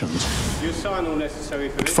the auditions. You sign all necessary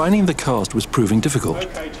for But this. finding the cast was proving difficult.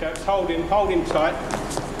 Okay, chaps, hold him tight.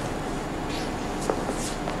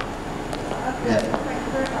 Yeah,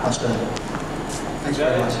 that's good. Thanks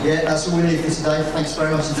very much. Yeah, that's all we need for today. Thanks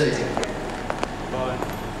very much indeed. Bye.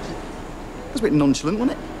 That was a bit nonchalant,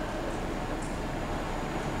 wasn't it?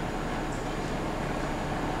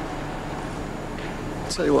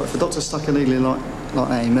 I'll tell you what, if the doctor stuck a needle in like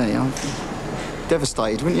that in me, I'm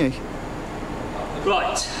devastated, wouldn't you?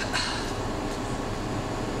 Right.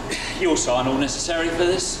 You'll sign all necessary for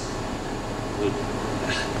this. Good.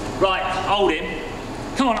 Right, hold him.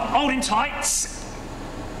 Come on, hold him tight.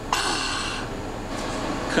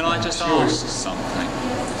 Can I just ask something?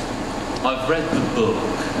 I've read the book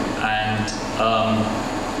and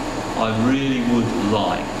I really would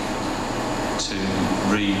like to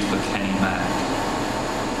read for Kenny Mack.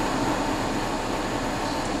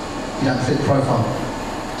 You don't fit the profile.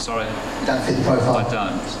 Sorry? You don't fit the profile. I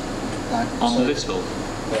don't. No. I'm little.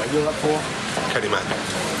 You're up for? Kenny Mack.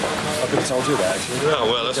 I could have told you that, actually. Oh,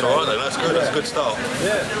 well, that's all right then. That's good. That's a good start.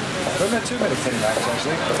 Yeah. I haven't met too many Kenny Macks,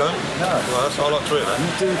 actually. No? No. Well, that's, I like to hear that.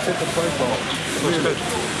 You do fit the profile. That's good.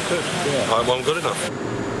 Good. Yeah. Well, I'm good enough.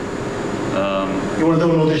 You want to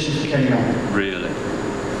do an audition for Kenny Mack? Really?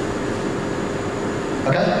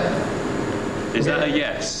 Okay. Is that a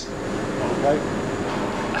yes? Okay.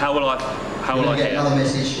 How will I get another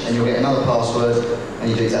message and you'll get another password and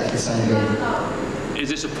you do exactly the same again. Is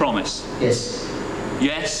this a promise? Yes.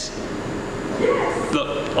 Yes?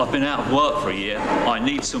 Look, I've been out of work for a year. I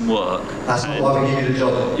need some work. That's not why we give you the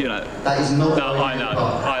job. You know. That is not. No, I know.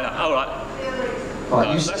 All right. Right,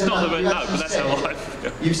 No, that's not the. No, but that's how I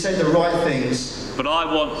feel. You've said the right things. But I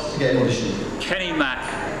want to get an audition. Kenny Mack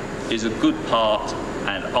is a good part,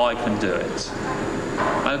 and I can do it.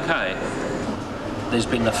 Okay. There's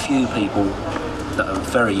been a few people that are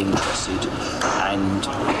very interested and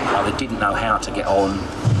either didn't know how to get on,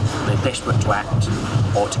 they're desperate to act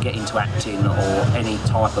or to get into acting or any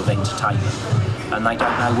type of entertainment, and they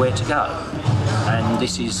don't know where to go. And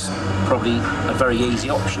this is probably a very easy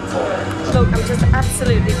option for them. Look, I'm just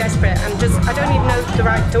absolutely desperate. I don't even know the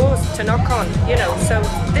right doors to knock on, you know, so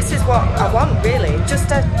this is what I want, really.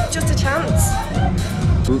 Just a chance.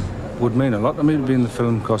 Would mean a lot to me to be in the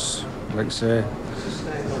film, because, like I say,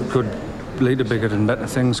 it could lead to bigger and better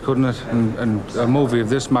things, couldn't it? And a movie of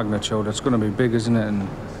this magnitude, it's going to be big, isn't it? And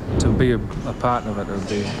to be a part of it would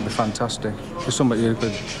be fantastic. It's something you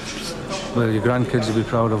could, well, your grandkids would be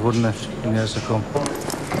proud of, wouldn't it, in years to come?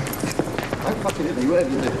 Don't fucking hit me, whatever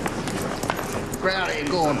you do. Go out at him,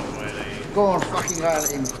 go on. Go on, fucking go out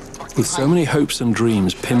at him. With so many hopes and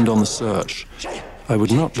dreams pinned on the search, I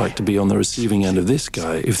would not like to be on the receiving end of this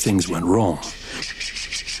guy if things went wrong.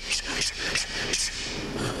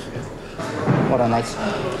 Well done, lads.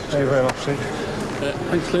 Thank you very much, Steve.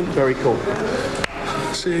 Thanks, Clint. Very cool.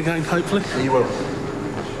 See you again, hopefully. You will.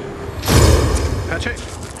 Patrick?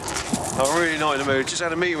 I'm really not in the mood. Just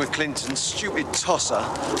had a meeting with Quentin, stupid tosser.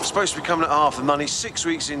 Supposed to be coming at half the money, 6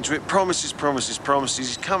 weeks into it, promises.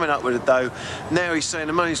 He's coming up with a dough. Now he's saying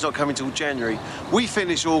the money's not coming till January. We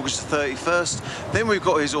finish August the 31st, then we've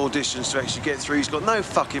got his auditions to actually get through. He's got no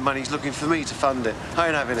fucking money, he's looking for me to fund it. I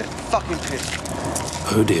ain't having it. Fucking piss.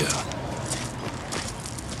 Oh dear.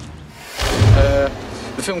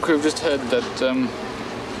 The film crew have just heard that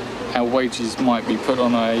our wages might be put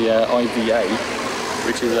on a IVA,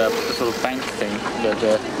 which is a sort of bank thing that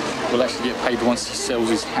will actually get paid once he sells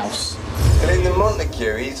his house. And in the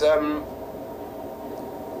Montague, he's going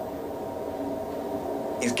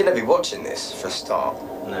to be watching this for a start.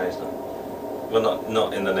 No, he's not. Well,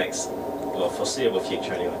 not in the next, well, foreseeable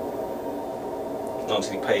future anyway. Not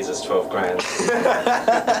until he pays us 12 grand.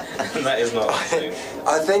 And that is not soon.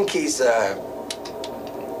 I think he's,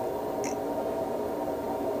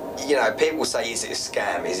 you know, people say, is it a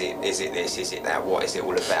scam? Is it this? Is it that? What is it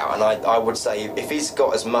all about? And I would say, if he's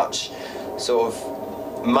got as much sort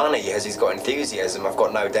of money as he's got enthusiasm, I've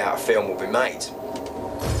got no doubt a film will be made.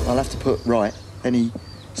 I'll have to put right any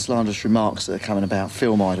slanderous remarks that are coming about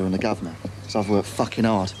Film Idol and the Governor. So I've worked fucking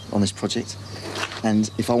hard on this project.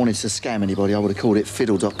 And if I wanted to scam anybody, I would have called it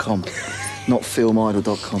fiddle.com, not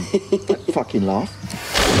filmidol.com. Fucking laugh.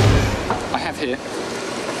 I have here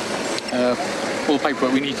all the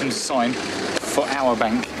paperwork we need him to sign for our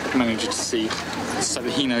bank manager to see, so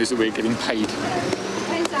that he knows that we're getting paid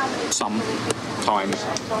sometimes.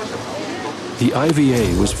 The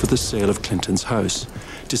IVA was for the sale of Clinton's house.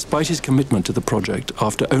 Despite his commitment to the project,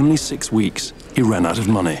 after only 6 weeks, he ran out of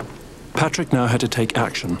money. Patrick now had to take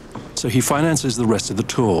action, so he finances the rest of the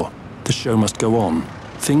tour. The show must go on.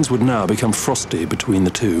 Things would now become frosty between the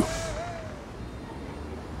two.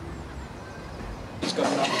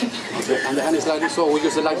 And the hand is like this, so we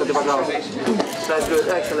use the light at the background. That's good,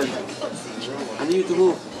 excellent. And you to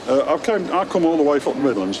move. I come all the way from the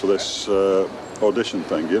Midlands for this audition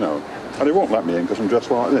thing, you know, and he won't let me in because I'm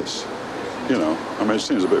dressed like this, you know. I mean, it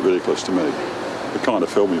seems a bit ridiculous to me. The kind of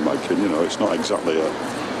film you're making, you know, it's not exactly a,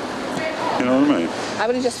 you know what I mean? I've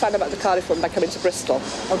only just found out about the Cardiff one by coming to Bristol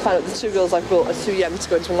and found out the two girls I've brought are too young to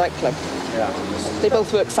go into a nightclub. Yeah. They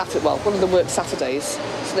both work Saturday, well, one of them works Saturdays,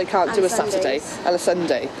 so they can't do a Saturday and a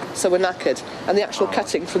Sunday, so we're knackered. And the actual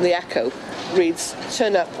cutting from the Echo reads,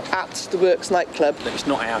 turn up at the Works nightclub. It's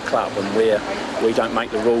not our club and we don't make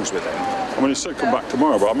the rules with them. I mean, he said come back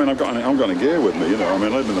tomorrow, but I mean, I've got any gear with me, you know. I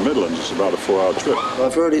mean, living in the Midlands, it's about a 4-hour trip.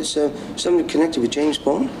 I've heard it's something connected with James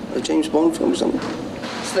Bond, a James Bond film or something.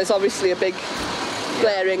 So there's obviously a big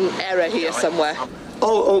glaring error here somewhere.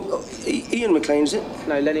 Ian McLean, is it?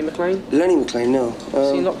 No, Lenny McLean. Lenny McLean, no.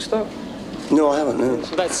 Seen Lock, Stock? No, I haven't, no.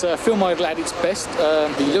 So that's Film Idol at its best.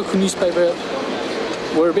 The local newspaper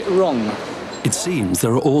were a bit wrong. It seems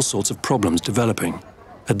there are all sorts of problems developing.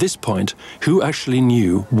 At this point, who actually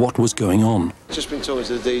knew what was going on? Just been talking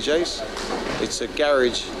to the DJs. It's a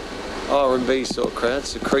garage R&B sort of crowd.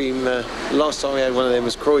 It's a Cream. Last time we had one of them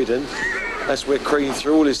was Croydon. That's where Cream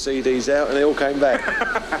threw all his CDs out and they all came back.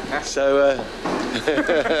 So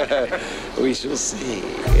we shall see.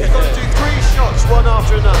 You've got to do 3 shots, one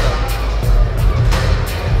after another.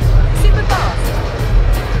 Super fast.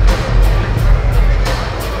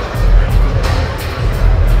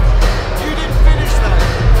 You didn't finish that.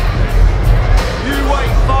 You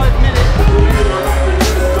wait 5 minutes.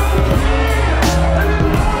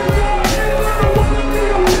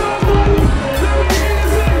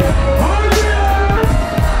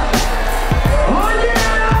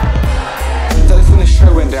 The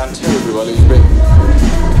show went down terribly well. It was a bit.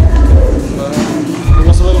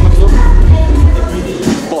 What's the word I'm looking for?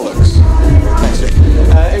 Bollocks. That's it.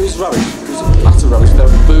 It was rubbish. It was utter rubbish. They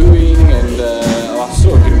were booing, and I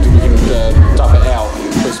sort of we can dub it out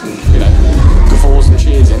and put some, guffaws and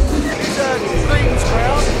cheers in. It's a Fleetwood's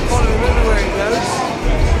crowd. Can't remember where it goes.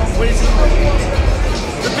 When it's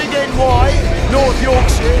the Big NY, North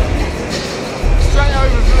Yorkshire, straight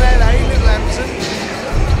over from LA, Littlehampton.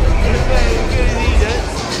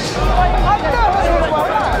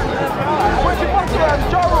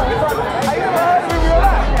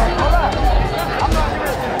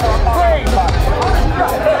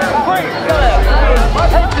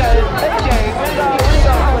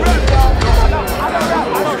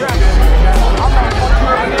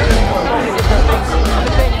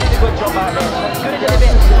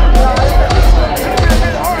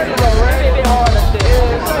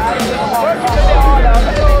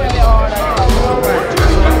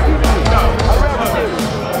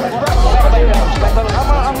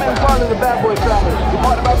 The bad boy family. You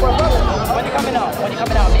part of the bad boy family? When you coming out? When you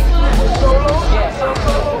coming out, Mick? Solo? Yeah.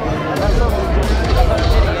 That's I'm gonna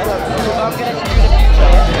see you in the future,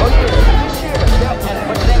 yeah? Oh yeah, this year. Yeah.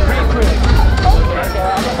 But then pre-crew. Okay,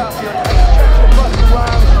 I'll look out for you. Check the bus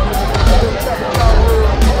around. Check the car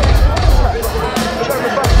room. Check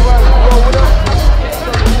the bus around. Roll with us.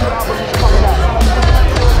 Coming out.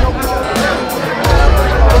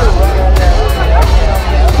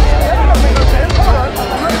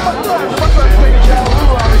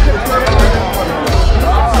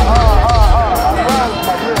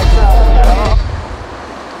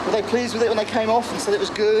 Were they pleased with it when they came off and said it was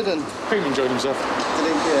good? And Cream enjoyed himself. Did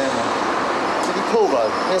he pull though?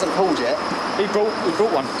 He hasn't pulled yet. He brought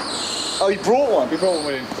one. Oh, he brought one? He brought one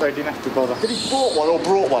with him, so he didn't have to bother. Did he bought one or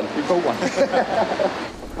brought one? He brought one.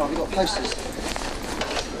 Right, we've got posters.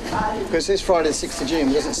 Because it's Friday the 6th of June,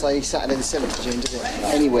 it doesn't say Saturday the 7th of June, does it?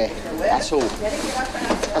 Anywhere, at all.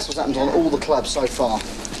 That's what's happened on all the clubs so far.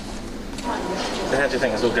 So how do you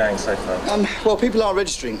think it's all going so far? Well, people are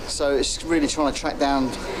registering, so it's really trying to track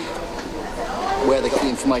down where they got the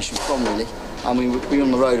information from, really. I mean, we've been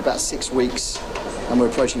on the road about 6 weeks, and we're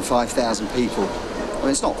approaching 5,000 people. I mean,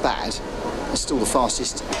 it's not bad. It's still the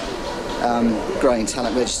fastest growing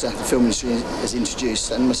talent register the film industry has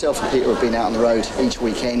introduced, and myself and Peter have been out on the road each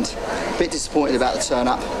weekend. A bit disappointed about the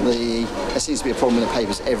turn-up. There seems to be a problem in the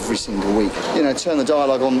papers every single week. You know, turn the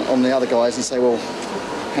dialogue on the other guys and say, well,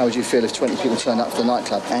 how would you feel if 20 people turned up for the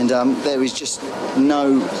nightclub? And there is just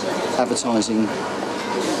no advertising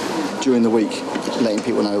during the week letting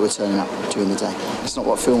people know we're turning up during the day. It's not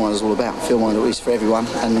what Film Idol is all about. Film Idol is for everyone,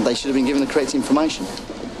 and they should have been given the correct information.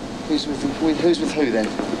 Who's with who then?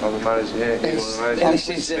 I'm the manager here. Yes. I'm the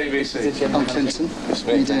manager. BBC. I'm Quentin.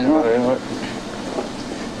 How are you doing? All right?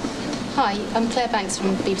 Hi, I'm Claire Banks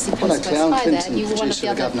from BBC Hello, Claire. I'm Hi Quentin, there. You were one of the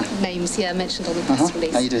other Governor. names mentioned on the press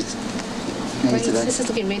release. How you doing? How are you today? This is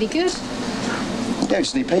looking really good. Yeah, we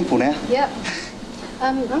just need people now. Yeah.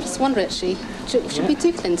 I'm just wondering, actually, should we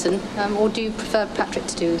do Clinton, or do you prefer Patrick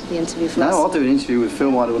to do the interview for us? No, I'll do an interview with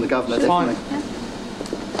Film Idol and the Governor, definitely.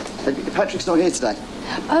 Yeah. Patrick's not here today.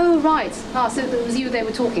 Oh, right. So it was you they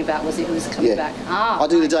were talking about, was it, who was coming back? I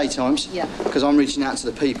do the daytimes, Yeah. because I'm reaching out to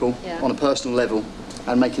the people on a personal level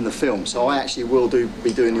and making the film, so I actually will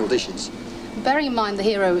be doing the auditions. Bearing in mind the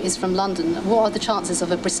hero is from London, what are the chances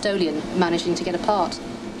of a Bristolian managing to get a part?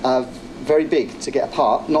 Very big to get a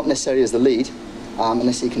part, not necessarily as the lead,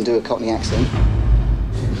 unless he can do a Cockney accent.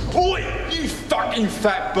 Oi, you fucking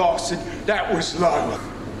fat bastard! That was low.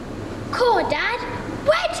 Cool, Dad.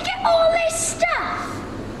 Where'd you get all this stuff?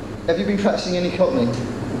 Have you been practising any Cockney?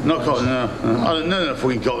 Not Cockney, no. I don't know no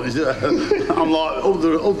fucking Cockney. I'm like up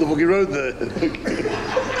the fucking road there.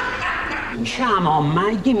 Come on,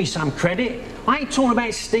 mate, give me some credit. I ain't talking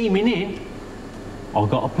about steaming in. I've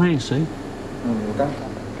got a plan, see?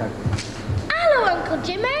 Hello, Uncle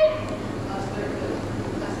Jimmy.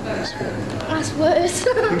 That's worse.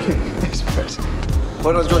 It's worse.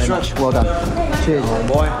 Well done, Joshua. Well done. Cheers.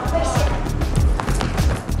 Boy.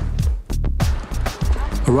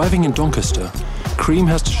 Arriving in Doncaster, Cream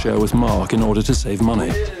has to share with Mark in order to save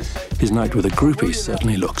money. His night with a groupie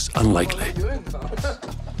certainly looks unlikely.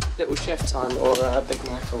 Little chef time or Big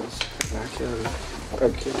Michael's. Thank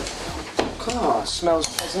you. Ah, smells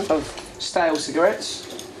pleasant of stale cigarettes.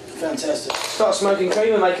 Fantastic. Start smoking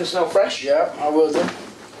Cream and make them smell fresh. Yeah, I will do.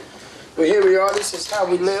 Well, here we are. This is how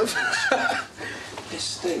we live. This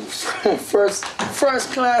stinks. First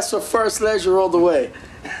class or first leisure all the way.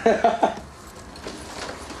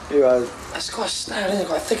 Here I. That's quite stale, isn't it?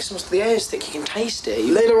 Quite thick. It's the air is thick. You can taste it.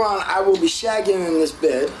 Later on, I will be shagging in this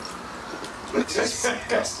bed. It's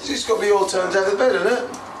just got to be all turned out of the bed, isn't it?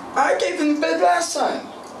 I gave them the bed last time.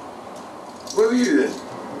 Where were you then?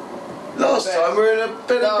 Last time we were in a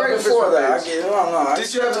bed and breakfast. Before that, beds. I gave them. No.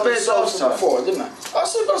 Did you have the bed last time? Before, didn't I? I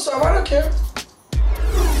sleep on the side. I don't care.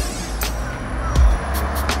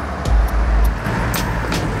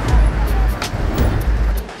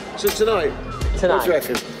 So tonight? Tonight. What do you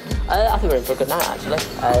reckon? I think we're in for a good night, actually.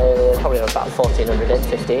 Probably about 1,400 in,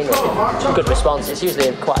 15. Good response. It's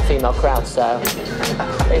usually quite a female crowd, so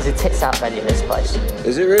it's a tits out venue, this place.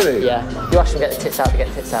 Is it really? Yeah. You ask them to get the tits out, they get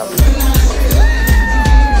the tits out.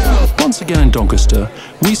 Once again in Doncaster,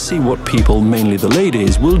 we see what people, mainly the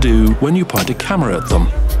ladies, will do when you point a camera at them.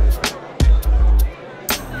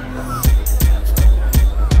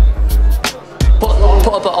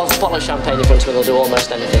 Put a bottle of champagne in front of them, they'll do almost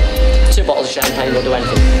anything. 2 bottles of champagne, they'll do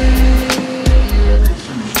anything.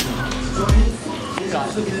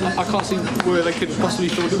 I can't see where they could possibly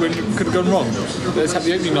thought it could have gone wrong. Let's have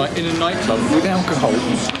the opening night in a nightclub with alcohol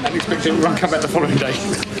and expect everyone to come back the following day.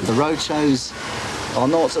 The road shows are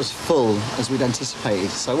not as full as we'd anticipated.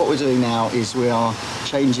 So what we're doing now is we are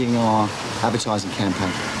changing our advertising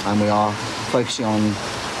campaign and we are focusing on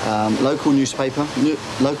local newspaper,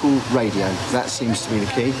 local radio. That seems to be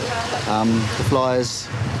the key. The flyers,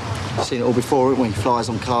 you've seen it all before, haven't we? Flyers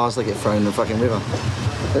on cars, they get thrown in the fucking river.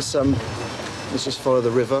 Let's just follow the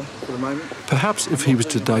river for the moment. Perhaps if he was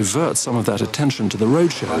to divert some of that attention to the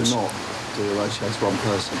road shows. Not do the road shows, one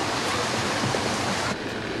person.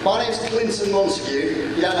 My name's Quentin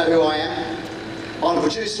Montague. You don't know who I am. I'm the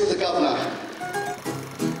producer of The Governor.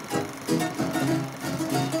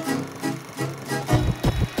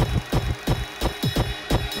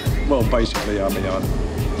 Well, basically, I mean, I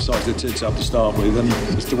size the tits up to start with, and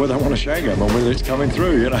as to whether I want to shag them or whether it's coming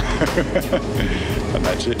through, you know. And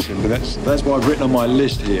that's it. But that's what I've written on my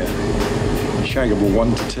list here. Shaggable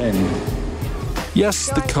 1 to 10. Yes,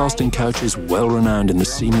 the casting couch is well renowned in the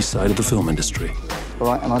seamy side of the film industry. All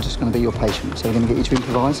right, and I'm just going to be your patient. So we're going to get you to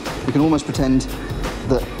improvise. You can almost pretend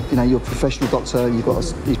that, you know, you're a professional doctor.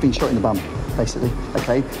 He's been shot in the bum, basically.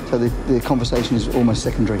 Okay, so the conversation is almost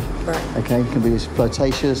secondary. Right. Okay, it can be as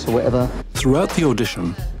flirtatious or whatever. Throughout the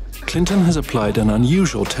audition, Clinton has applied an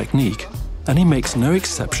unusual technique, and he makes no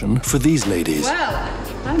exception for these ladies. Well,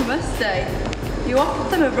 I must say, you offered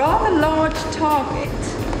them a rather large target.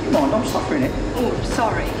 Come on, I'm suffering it. Oh,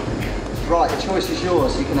 sorry. Right, the choice is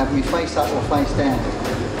yours. You can have me face up or face down.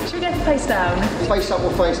 Should we go for face down? Face up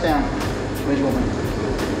or face down? Where do you want me?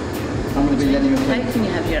 I'm going to be letting you How can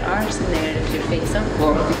you have your arse in there if you're face up?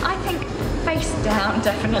 Well, I think face down,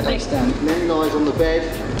 definitely. Face down. Then lies on the bed,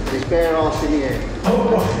 his bare arse in the air.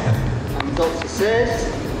 And the doctor says...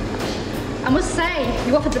 I must say,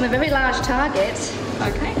 you offered them a very large target.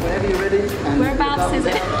 Okay. Whenever you're ready. And whereabouts is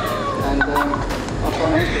it? And I'll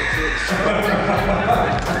try and get it.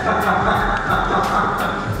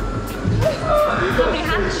 How many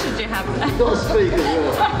hands should you have there? You've got to speak as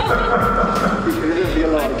well. You can live your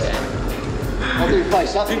life. Okay. I'll do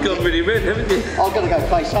face up. You've gone really red, haven't you? I've got to go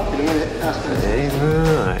face up in a minute. That's it.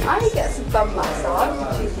 Right. I get some bum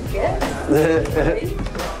massage, did you forget?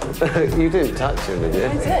 You didn't touch him, did you? I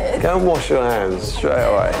did. Go and wash your hands straight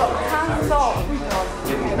away. Hands on.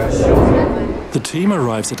 The team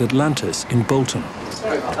arrives at Atlantis in Bolton.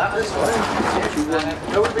 Sorry about that, that's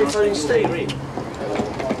right. I would be phoning Steve.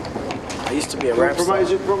 I used to be a rap star.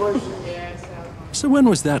 So when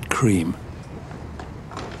was that, Cream?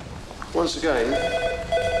 Once again,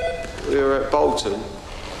 we are at Bolton.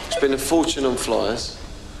 Spend a fortune on flyers.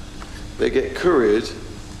 They get couriered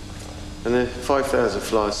And there are 5,000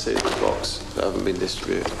 flyers sitting in the box that haven't been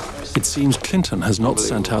distributed. It seems Clinton has not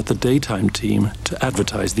sent out the daytime team to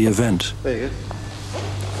advertise the event. There you go.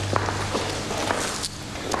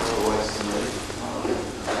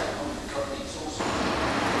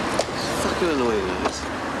 Fucking annoying, that is.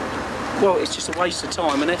 Well, it's just a waste of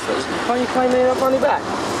time and effort, isn't it? Can't you claim any money back?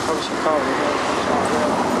 Obviously can't.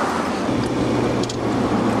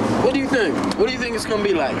 What do you think? What do you think it's going to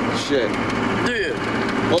be like? Shit. Do you?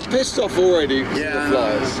 I'm pissed off already because of the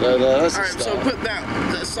flyers, so that's All a right, start. so put that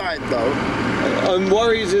aside, though. I'm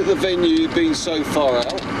worried that the venue being so far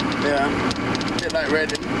out. Yeah. A bit like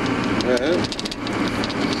Reading. Yeah.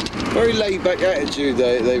 Very laid-back attitude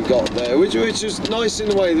they've got there, which is nice in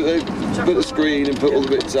the way that they put the screen and put all the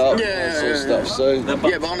bits up and that sort of stuff. So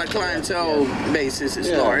yeah, but on a clientele basis, it's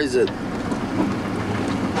not, is it?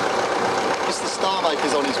 Mr.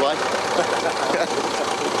 Starmaker's on his way.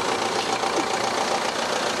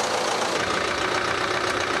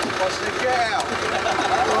 get out!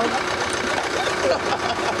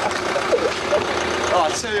 Oh, I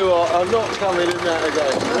tell you what, I'm not coming in that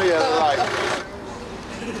again. Yeah, right.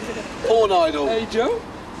 Porn idol. Hey, Joe.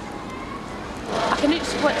 I can do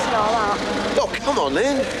splits and all that. Oh, come on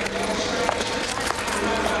then.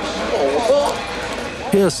 Oh,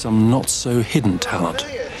 Here's some not-so-hidden talent.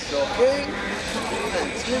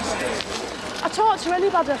 I talk to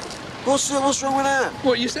anybody. What's wrong with that?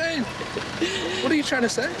 What are you saying? What are you trying to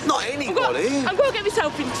say? Not anybody. I'm going to get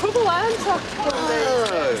myself in trouble, aren't I?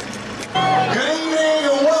 Good evening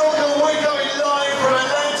and welcome. We're going live from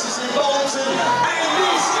Atlantis in Bolton, and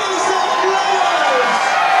this is the Players!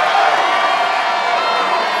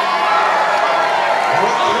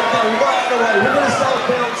 Right away, we're going to start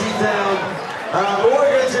bouncing down. But what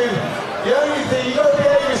we're going to do, the only thing, you've got to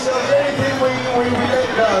behave yourselves, anything we let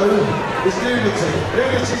go is nudity.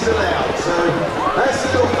 Nudity's allowed, so that's the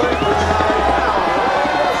little thing for today.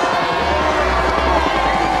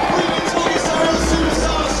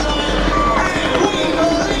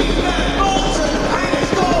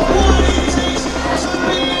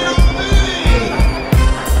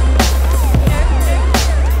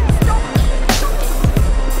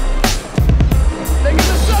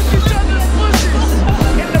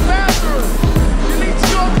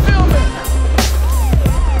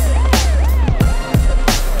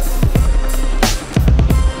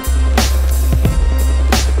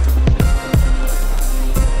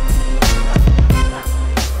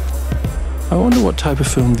 I wonder what type of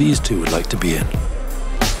film these two would like to be in.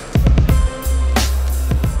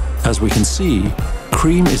 As we can see,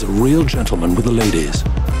 Cream is a real gentleman with the ladies.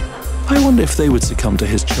 I wonder if they would succumb to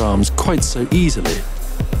his charms quite so easily,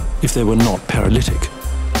 if they were not paralytic.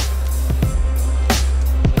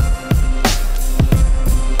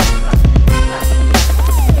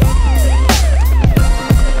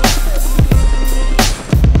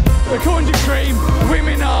 According to Cream,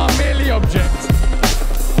 women are merely objects.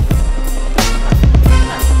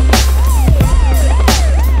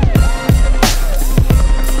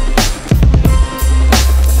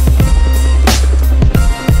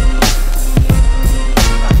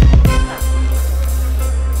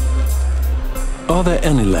 Are there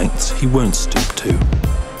any lengths he won't stoop to?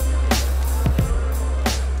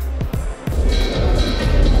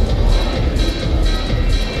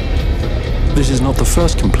 This is not the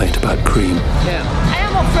first complaint about Cream. Yeah. I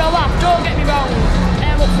am up for a laugh, don't get me wrong.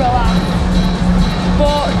 I am up for a laugh.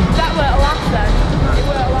 But that weren't a laugh then. It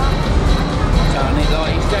weren't a laugh. Darn it,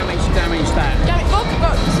 like, he's damaged that. Look, I've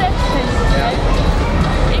got safety pins in there.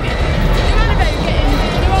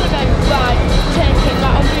 They're on about like, taking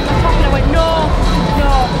that under my top, and I went, no,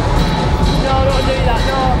 don't do that,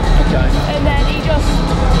 no. Okay. And then he just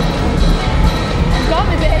got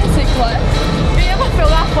me basically. Being able to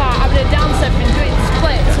laugh at having a dance, everything, doing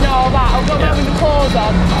splits and all that. I've got having the clothes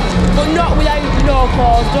on, but not without no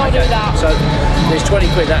clothes, don't do that. So there's 20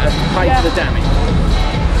 quid that have paid for the damage.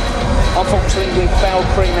 Unfortunately, we've bailed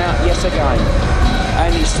Cream out yet again,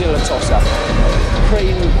 and he's still a tosser.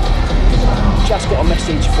 Cream just got a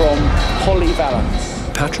message from Holly Valance.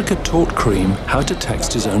 Patrick had taught Cream how to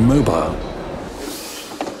text his own mobile.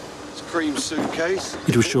 It's Cream's suitcase.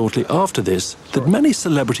 It was shortly after this that many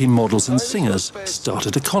celebrity models and singers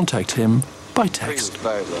started to contact him by text. Cream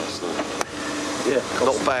was bad last night. Yeah.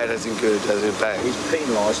 Not bad as in good, as in bad. He's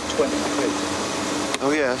penalised 20 quid.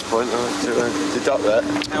 Oh yeah, that's fine. I'll deduct that.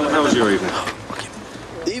 How was your evening?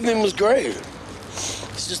 The evening was great.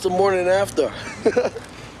 It's just the morning after.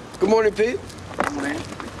 Good morning, Pete. Good morning.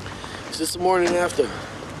 It's just the morning after.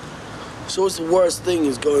 So what's the worst thing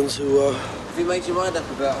is going to, Have you made your mind up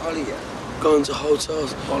about Holly yet? going to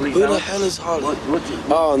hotels? Holly Who the Valance? hell is Holly? What did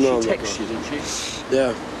Oh, no. She texted you, didn't she?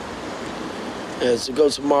 Yeah. Yeah, to go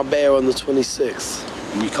to Marbella on the 26th.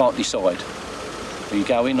 And you can't decide. Are you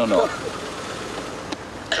going or not?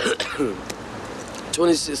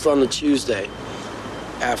 26th on the Tuesday,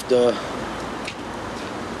 after...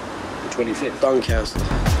 The 25th? Doncaster.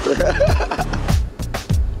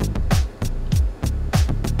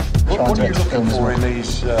 What are you looking for in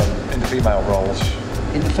these, in the female roles?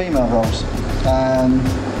 In the female roles,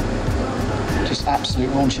 just absolute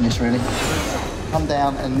raunchiness, really. Come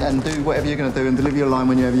down and do whatever you're going to do and deliver your line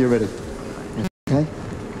whenever you're ready. Okay?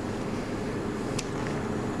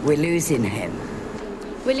 We're losing him.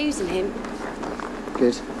 We're losing him.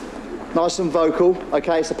 Good. Nice and vocal,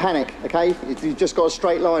 okay? It's a panic, okay? You've just got a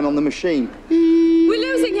straight line on the machine. We're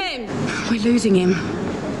losing him. We're losing him.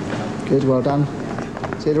 Good, well done.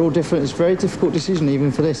 See, they're all different. It's a very difficult decision,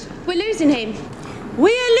 even for this. We're losing him.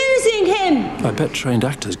 We're losing him. I bet trained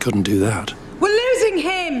actors couldn't do that. We're losing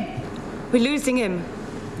him. We're losing him.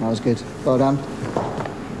 That was good. Well done.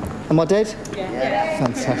 Am I dead? Yeah.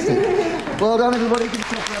 Fantastic. Well done, everybody. Give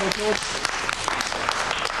yourself a round of applause.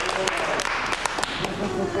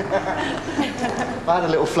 I had a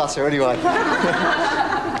little flutter anyway.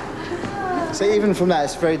 So even from that,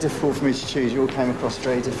 it's very difficult for me to choose. You all came across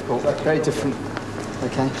very difficult, very different.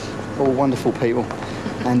 Okay, all wonderful people,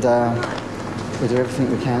 and we'll do everything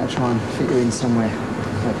we can to try and fit you in somewhere.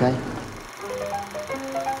 Okay.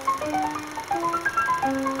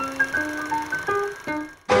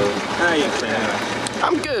 How are you, Quentin?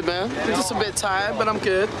 I'm good, man. I'm just a bit tired, but I'm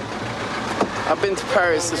good. I've been to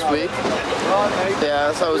Paris this week.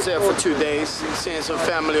 Yeah, so I was there for 2 days, seeing some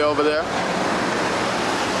family over there.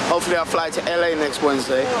 Hopefully I'll fly to LA next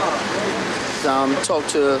Wednesday. Talk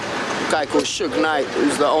to a guy called Suge Knight,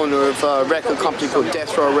 who's the owner of a record company called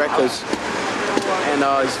Death Row Records. And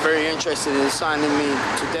he's very interested in signing me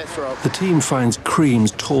to Death Row. The team finds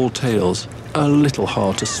Cream's tall tales a little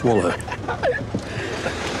hard to swallow.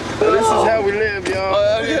 This is how we live, y'all.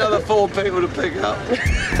 Only another 4 people to pick up.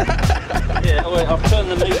 Yeah, wait, I've turned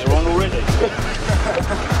the meter on already.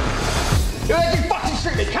 You fucking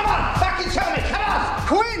shoot me! Come on! Fucking tell me! Come on!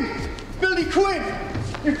 Quinn! Billy Quinn!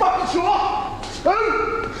 You fucking sure? Who?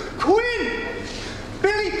 Quinn!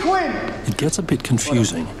 Billy Quinn! It gets a bit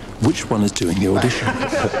confusing. Which one is doing the audition?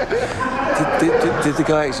 Did the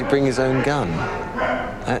guy actually bring his own gun?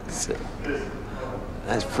 That's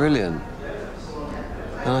brilliant.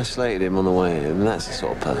 And I slated him on the way in, and that's the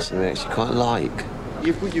sort of person we actually quite like.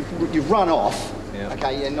 You've run off,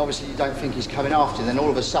 okay, and obviously you don't think he's coming after you, then all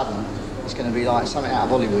of a sudden it's going to be like something out of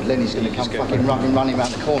Hollywood. Lenny's going to come fucking running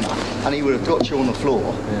around the corner, and he would have got you on the floor,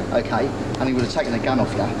 okay, and he would have taken the gun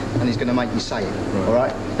off you, and he's going to make you say it, all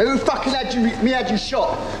right? Who fucking had you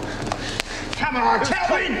shot? Come on,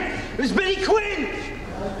 tell me! It was Billy Quinn!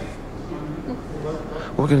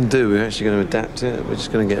 What we're going to do, we're actually going to adapt it. We're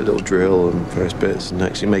just going to get a little drill and various bits and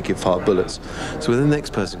actually make it fire bullets. So when the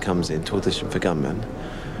next person comes in to audition for Gunman,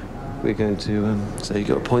 we're going to say you've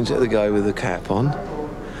got to point it at the guy with the cap on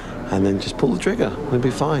and then just pull the trigger. We'll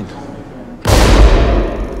be fine.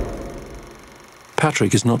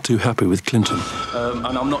 Patrick is not too happy with Clinton.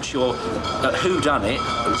 And I'm not sure who done it.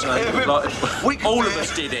 All of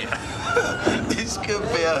us did it. This could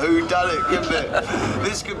be a whodunit, couldn't it?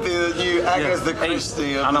 This could be the new Agatha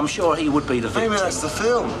Christie. And I'm sure he would be the victim. Maybe that's the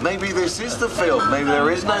film. Maybe this is the film. Maybe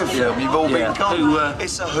there is no film. You've all been conned.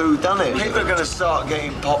 It's a whodunit. People are going to start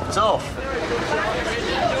getting popped off.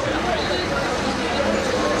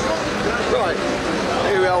 Right.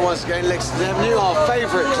 Here we are once again, Lexington Avenue, our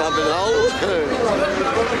favourite club in Hull.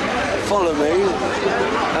 Follow me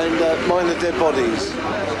and mind the dead bodies.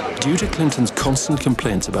 Due to Clinton's constant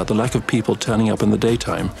complaints about the lack of people turning up in the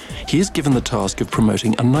daytime, he is given the task of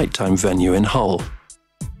promoting a nighttime venue in Hull.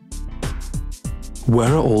 Where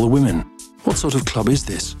are all the women? What sort of club is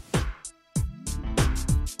this?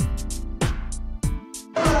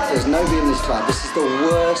 There's nobody in this club. This is the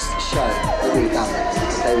worst show that we've done.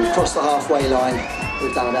 Okay, we've crossed the halfway line.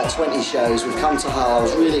 We've done about 20 shows. We've come to Hull. I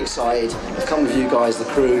was really excited. I've come with you guys, the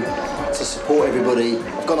crew, to support everybody.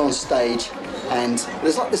 I've gone on stage. And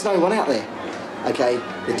there's no one out there, okay?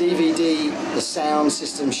 The DVD, the sound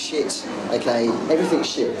system, shit, okay? Everything's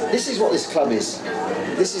shit. This is what this club is.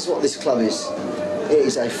 This is what this club is. It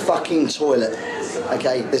is a fucking toilet,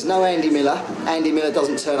 okay? There's no Andy Miller. Andy Miller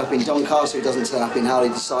doesn't turn up in Doncaster, he doesn't turn up in Hull, he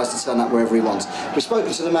decides to turn up wherever he wants. We've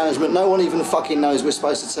spoken to the management, no one even fucking knows we're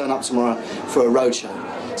supposed to turn up tomorrow for a roadshow.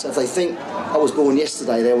 So if they think I was born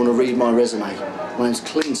yesterday, they want to read my resume. My name's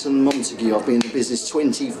Clinton Montague. I've been in the business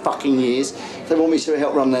 20 fucking years. If they want me to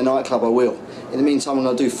help run their nightclub, I will. In the meantime, I'm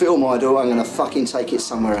going to do Film Idol. I'm going to fucking take it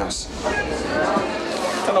somewhere else. I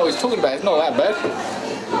don't know what he's talking about. It's not that bad.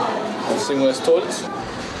 I've seen worse toilets.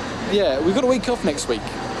 Yeah, we've got a week off next week.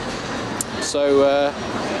 So,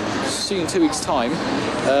 see you in 2 weeks' time.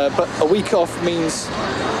 But a week off means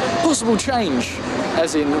possible change,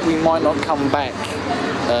 as in we might not come back.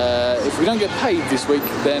 If we don't get paid this week,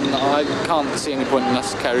 then I can't see any point in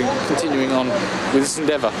us continuing on with this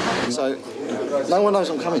endeavour. So, no one knows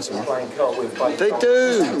I'm coming tomorrow. They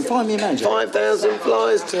do. Find me a manager. 5,000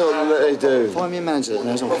 flyers tell them that they do. Find me a manager that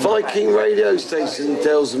knows I'm coming. Viking radio station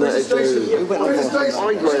tells them that they do. Who went on Viking? I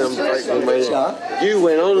went on Viking radio. You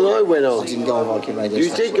went on and I went on. I didn't go on Viking radio. You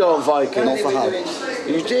did go on Viking. Not for Hub.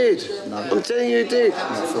 You did. No. I'm telling you did.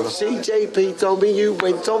 CJP told me you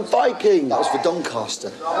went on Viking. That was for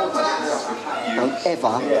Doncaster. Don't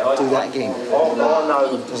ever do that again.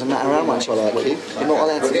 Doesn't matter how much I like you. You're not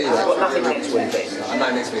allowed to do that.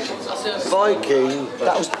 Viking.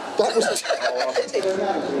 That was.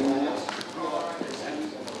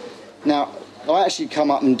 Now, I actually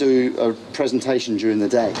come up and do a presentation during the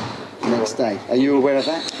day, the next day. Are you aware of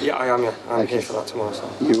that? Yeah, I am, yeah. I'm here for that tomorrow, so.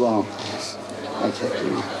 You are? Yes. Okay.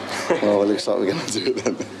 Well, it looks like we're going to do it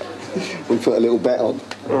then. We put a little bet on.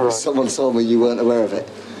 Right. Someone told me you weren't aware of it.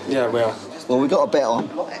 Yeah, we are. Well, we got a bet on.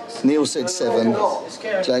 Neil said 7,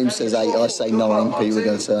 James says 8, I say 9 people are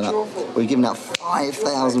going to turn up. We're giving out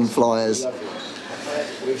 5,000 flyers.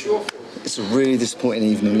 It's a really disappointing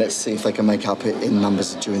evening. Let's see if they can make up it in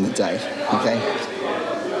numbers during the day, okay?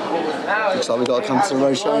 Looks like we've got to come to the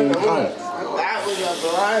roadshow and home.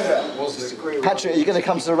 Patrick, are you going to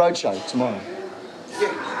come to the roadshow tomorrow?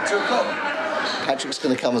 Yeah, 2 o'clock. Patrick's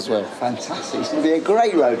going to come as well. Fantastic. It's going to be a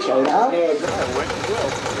great roadshow now.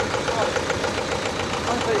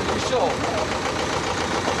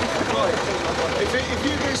 If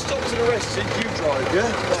you get stopped and arrested, you drive, yeah?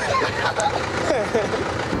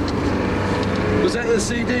 Was that the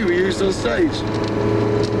CD we used on stage?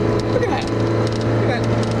 Look at that. Look at that.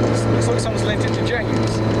 Looks like someone's lent it to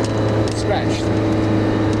James. Scratched.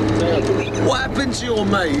 What happened to your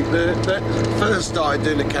mate that first started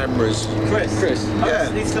doing the cameras? Chris.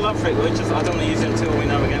 Yeah. He's still up for it. I don't want to use him until we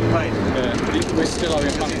know we're getting paid. Yeah. We're still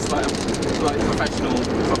owing money. He's like professional.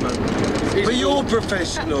 But you're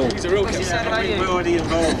professional. He's a real We're already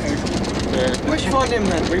involved. Where'd you find him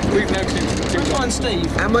then? We've noticed him. Where'd you find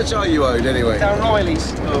Steve? How much are you owed anyway? Down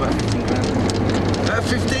Riley's. Oh, about 15 grand. About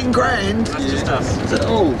 15 grand? That's just us. Is that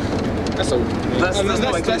all? That's all. That's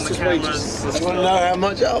not including the cameras. I want to know how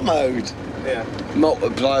much I'm owed. Yeah.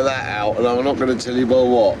 Multiply that out, and I'm not going to tell you by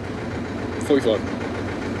what. 45.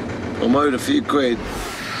 I'm owed a few quid.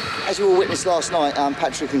 As you all witnessed last night,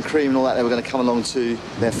 Patrick and Cream and all that, they were going to come along to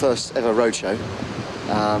their first ever roadshow,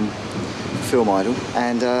 Film Idol,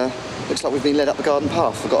 and looks like we've been led up the garden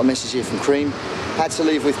path. We've got a message here from Cream. Had to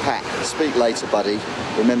leave with Pat. Speak later, buddy.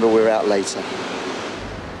 Remember, we're out later.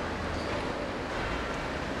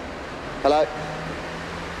 Hello?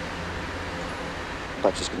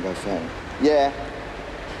 Patrick's going to go fair. Yeah.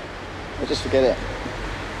 I'll just forget it.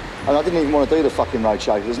 And I didn't even want to do the fucking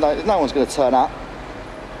roadshow because no one's going to turn up.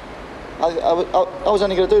 I was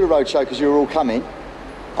only going to do the roadshow because you were all coming.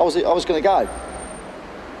 I was going to go.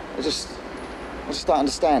 I just don't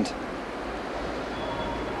understand.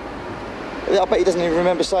 I bet he doesn't even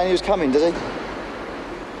remember saying he was coming, does he?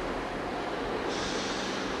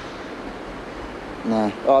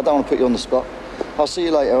 No. Oh, I don't want to put you on the spot. I'll see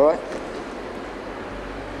you later, all right?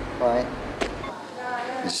 Bye.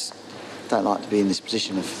 I just don't like to be in this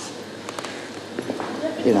position of,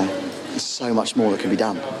 you know, there's so much more that can be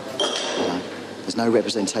done. You know, there's no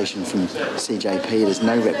representation from CJP, there's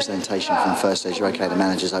no representation from First Stage OK, the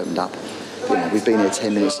manager's opened up. You know, we've been here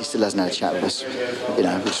 10 minutes, he still hasn't had a chat with us. You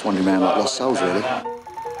know, we're just wandering around like lost souls, really.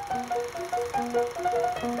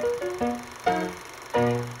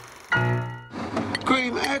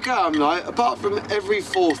 Cream, how come, like, apart from every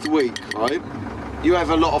 4th week, right, you have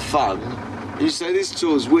a lot of fun. You say this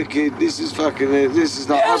tour's wicked, this is fucking, this is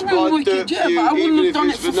like, It has been wicked, yeah, but I wouldn't have done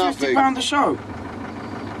it for £50 a show.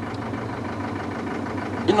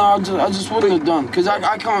 You know, I just wouldn't have done, because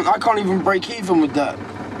I can't even break even with that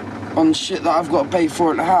on shit that I've got to pay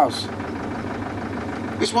for at the house.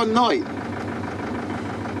 It's one night.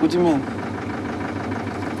 What do you mean?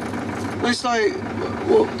 It's like,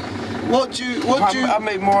 what do you... I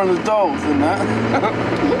make more on the doll than that.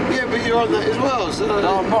 Yeah, but you're on that as well, so...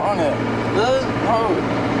 No, I'm not on it. No? No.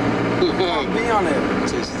 I can't be on it.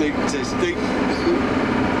 Testing.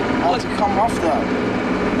 I had to come off that.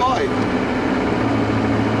 Why?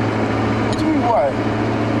 What do you mean why?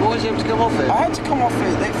 Why did you have to come off it? I had to come off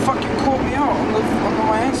it. They fucking caught me out on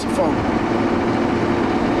my answer phone.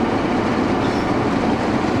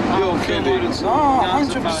 You're kidding. Oh,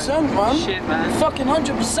 100%, man. Shit, man. Fucking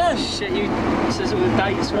 100%. Shit, you says all the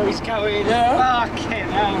dates where he's going. Yeah. Fucking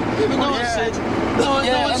hell. But no one said. No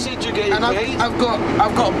one said you're getting paid. I've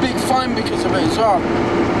got a big fine because of it as well.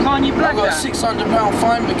 Can't you blag I've got that? a £600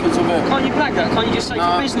 fine because of it. Can't you blag that? Can't you just say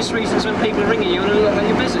for business reasons when people are ringing you and look like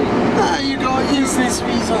you're busy? Nah, you got business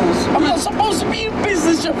reasons. I'm not supposed to be in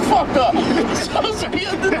business, you fucker. I'm supposed to be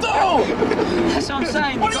at the door. That's what I'm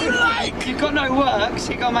saying. What do you like? You've got no work,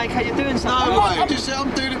 so you've got to make out you're doing something. No, mate, just say I'm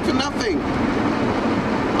doing it for nothing.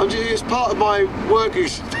 I'm just, it's part of my work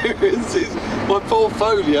experience, it's my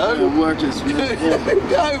portfolio. Your work experience, yeah.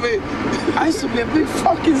 No, but I used to be a big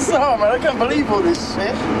fucking star, man. I can't believe all this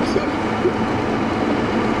shit.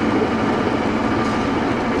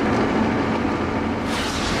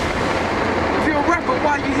 If you're a rapper,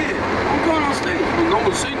 why are you here? I'm going on stage. Well, no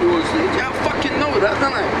one's seen you on stage. Yeah, I fucking know that,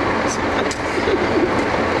 don't I?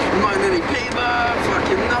 Not in any paper,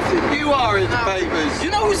 fucking nothing. You are in the papers. You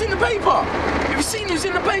know who's in the paper? Have you seen who's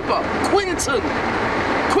in the paper? Quentin.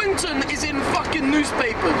 Quentin is in fucking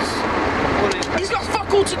newspapers. He's got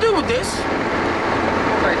fuck all to do with this.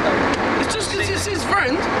 It's just because it's his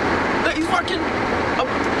friend that he's fucking...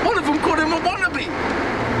 one of them called him a wannabe.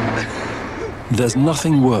 There's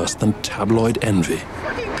nothing worse than tabloid envy.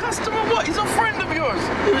 Fucking customer what? He's a friend of yours.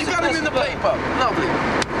 You got him in the paper. Lovely.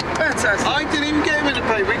 Fantastic. I didn't even get him in the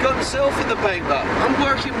paper, he got himself in the paper. I'm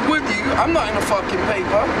working with you. I'm not in the fucking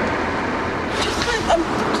paper.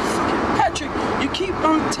 Patrick, you keep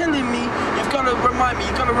on telling me you've got to remind me.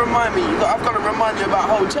 I've got to remind you about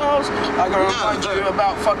hotels. I've got to remind you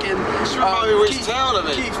about fucking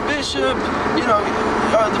Keith Bishop. You know,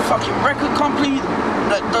 the fucking record company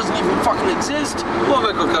that doesn't even fucking exist. What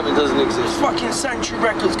record company doesn't exist? Fucking Sanctuary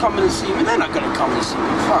Records coming to see me. They're not gonna come to see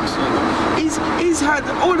me. Fuck sake. He's had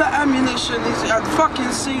all the ammunition. He's had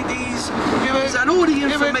fucking CDs. He's had all the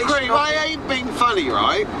information. Greg, I ain't being funny,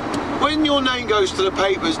 right? When your name goes to the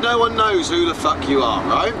papers, no one knows who the fuck you are,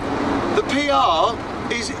 right? The PR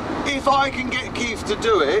is, if I can get Keith to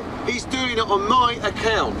do it, he's doing it on my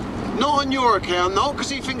account. Not on your account, not because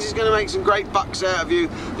he thinks he's going to make some great bucks out of you.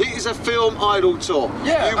 It is a Film Idol tour.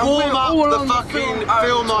 Yeah, you warm up the fucking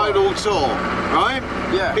Film Idol tour, right?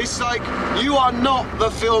 Yeah. It's like, you are not the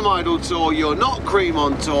Film Idol tour, you're not Cream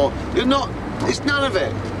on tour, you're not, it's none of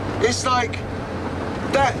it. It's like,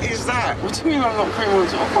 that is that. What do you mean I'm not Cream on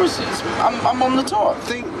tour? Of course I'm on the tour.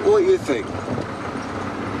 Think what you think.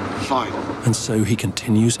 Fine. And so he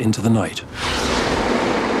continues into the night.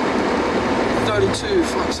 32,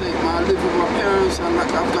 fuck's sake, man. I live with my parents. I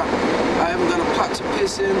haven't got a pot to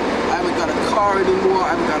piss in. I haven't got a car anymore. I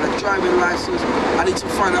haven't got a driving license. I need to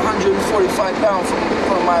find £145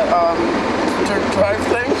 for my drive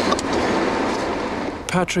thing.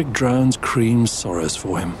 Patrick drowns Cream's sorrows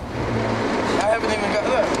for him. I haven't even got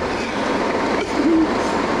that.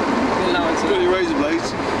 Got any razor blades?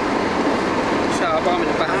 Shut up, I'm in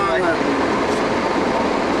the back.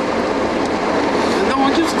 And no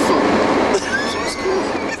one gives a fuck.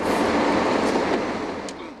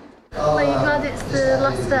 Are you glad it's the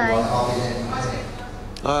last day?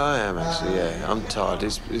 I am actually, yeah. I'm tired.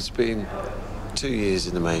 It's been 2 years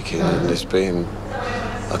in the making, and it's been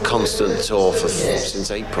a constant tour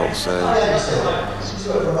since April. So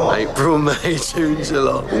April, May, June,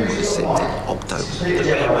 July, August, September, October,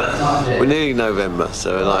 November. We're nearly November,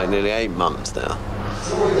 so we're like nearly 8 months now.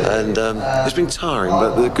 And it's been tiring,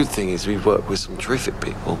 but the good thing is we've worked with some terrific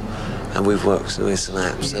people, and we've worked with some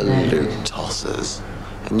absolute tossers.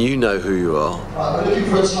 And you know who you are.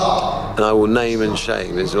 And I will name and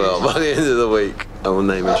shame as well. By the end of the week, I will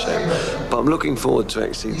name and shame. But I'm looking forward to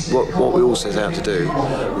actually, what we all set out to do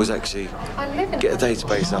was actually get a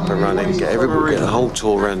database up and running, get everybody, get a whole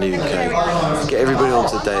tour around the UK, get everybody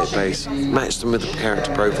onto the database, match them with the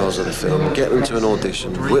character profiles of the film, get them to an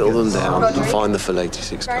audition, whittle them down, and find the full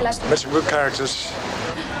 86 cast. Met some good characters.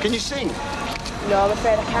 Can you sing? No, I'm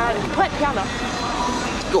afraid I can't. I can play piano.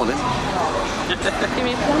 Go on then. Give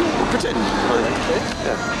me a piano. Pretend.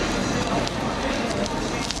 Yeah.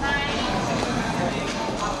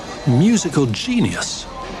 Musical genius.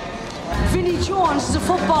 Vinnie Jones is a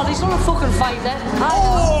footballer, he's not a fucking fighter.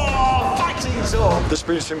 Oh, fighting talk! There's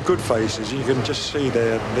been some good faces. You can just see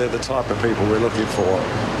they're the type of people we're looking for.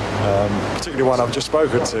 Particularly one I've just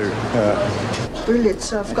spoken to. Brilliant,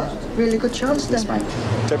 so I've got a really good chance then.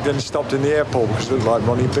 Kept getting stopped in the airport because it looked like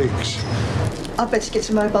Ronnie Biggs. I better get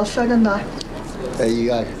a mobile phone and I. There you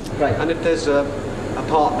go. Great, and if there's a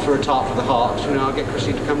part for a tart for the heart, you know, I'll get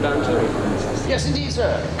Chrissy to come down too. Yes, indeed,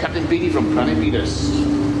 sir. Captain Beatty from Planet Venus.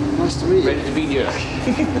 Nice to meet you. Ready to meet you.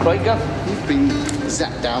 Right, Gav? You've been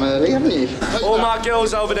zapped down early, haven't you? All my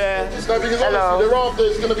girls over there. No, because honestly,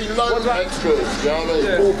 there's going to be loads of extras, you know what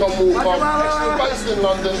I mean? Walk on.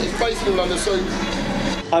 It's based in London, so...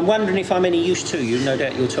 I'm wondering if I'm any use to you. No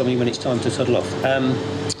doubt you'll tell me when it's time to toddle off.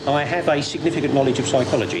 I have a significant knowledge of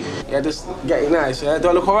psychology. Yeah, just getting nice, yeah? Do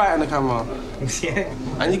I look alright on the camera? Yeah.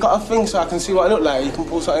 And you got a thing so I can see what I look like. You can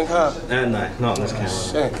pull something out. No, not on this camera.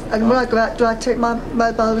 Shit. And when I go out, do I take my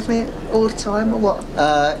mobile with me all the time, or what?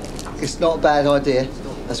 It's not a bad idea.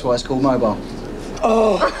 That's why it's called mobile.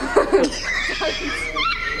 Oh!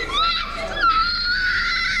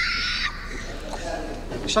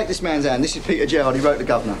 Shake this man's hand. This is Peter Gerald. He wrote The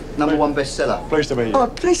Governor. #1 bestseller. Pleased to meet you. Oh,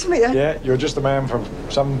 pleased to meet you. Yeah, you're just a man from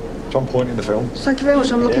some point in the film. Thank you very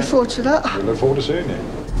much. I'm looking forward to that. We look forward to seeing you.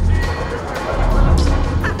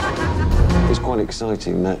 It's quite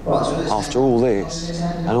exciting that after all this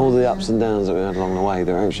and all the ups and downs that we had along the way,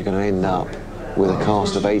 they're actually going to end up with a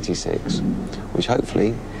cast of 86, which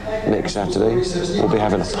hopefully next Saturday we'll be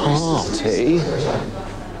having a party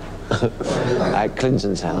at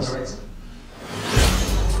Clinton's house.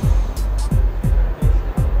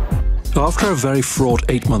 After a very fraught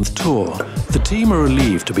 8-month tour, the team are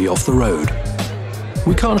relieved to be off the road.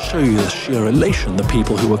 We can't show you the sheer elation the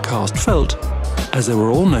people who were cast felt, as they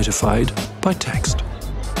were all notified by text.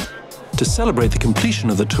 To celebrate the completion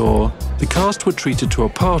of the tour, the cast were treated to a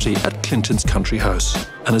party at Clinton's country house,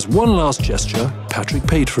 and as one last gesture, Patrick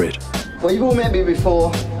paid for it. Well, you've all met me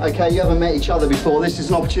before, okay? You haven't met each other before. This is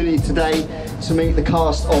an opportunity today to meet the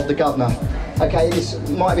cast of The Governor. Okay, this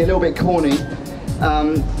might be a little bit corny,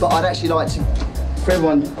 but I'd actually like for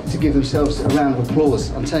everyone to give themselves a round of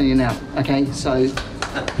applause. I'm telling you now, okay? So,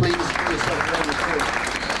 please give yourself a round of applause.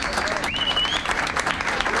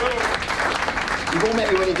 You've all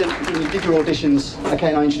met me when you did your auditions, okay,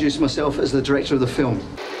 and I introduced myself as the director of the film.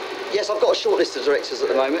 Yes, I've got a short list of directors at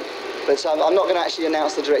the moment, but I'm not going to actually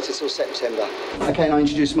announce the director till September. Okay, and I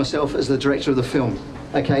introduced myself as the director of the film,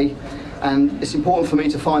 okay? And it's important for me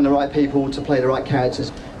to find the right people to play the right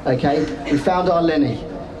characters, okay? We found our Lenny,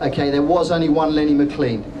 okay? There was only one Lenny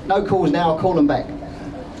McLean. No calls now, I'll call them back.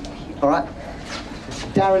 All right?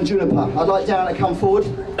 Darren Juniper. I'd like Darren to come forward.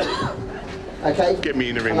 Okay? Get me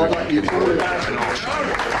in the ring I'd with like you to call him.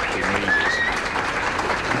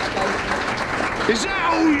 Is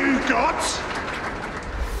that all you got?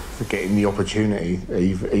 For getting the opportunity,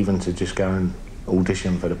 even to just go and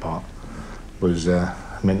audition for the part, was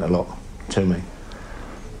meant a lot to me.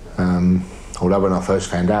 Although when I first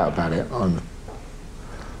found out about it,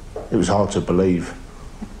 it was hard to believe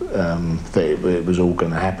that it was all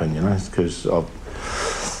going to happen, you know, because of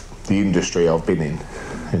the industry I've been in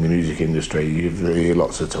the music industry. You hear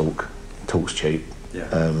lots of talk. Talk's cheap.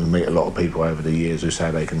 Yeah. Meet a lot of people over the years who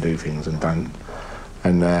say they can do things and don't.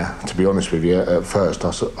 And to be honest with you, at first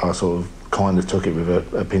I sort of kind of took it with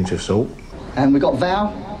a pinch of salt. And we've got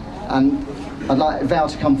Val, and I'd like Val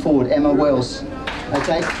to come forward, Emma Wells,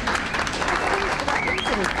 okay?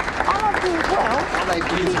 They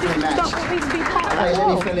beautifully matched. They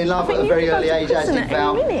Lenny fell in love at a very early age, as did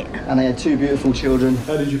Val, and they had 2 beautiful children.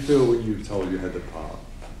 How did you feel when you were told you had the part?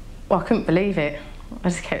 Well, I couldn't believe it. I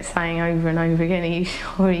just kept saying over and over again, are you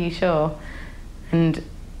sure, are you sure? And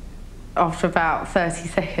after about 30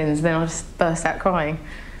 seconds, then I just burst out crying.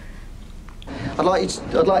 I'd like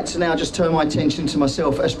to now just turn my attention to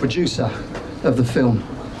myself as producer of the film,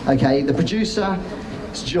 okay? The producer's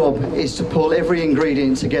job is to pull every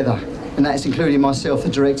ingredient together, and that's including myself, the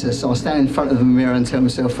director, so I stand in front of the mirror and tell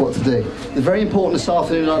myself what to do. The very important this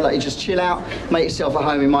afternoon, I'd like you to just chill out, make yourself at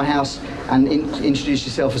home in my house, and introduce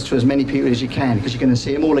yourself to as many people as you can, because you're going to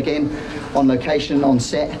see them all again on location, on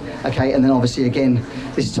set, okay, and then obviously again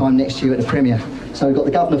this time next year at the premiere. So we've got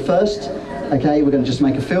The Governor first, okay, we're going to just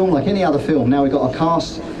make a film like any other film. Now we've got our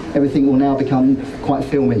cast, everything will now become quite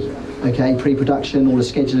filmy, okay, pre-production, all the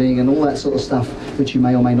scheduling and all that sort of stuff, which you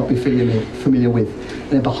may or may not be familiar with.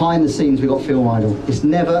 And then behind the scenes we've got Film Idol. It's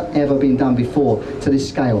never ever been done before to this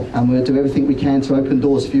scale, and we'll do everything we can to open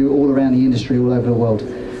doors for you all around the industry, all over the world.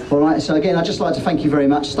 All right, so again, I'd just like to thank you very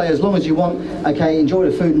much. Stay as long as you want, okay, enjoy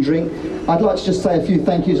the food and drink. I'd like to just say a few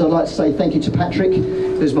thank yous. I'd like to say thank you to Patrick,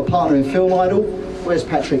 who's my partner in Film Idol. Where's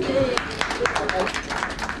Patrick?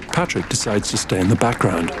 Patrick decides to stay in the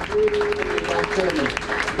background.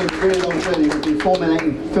 It's been a really long journey. We've been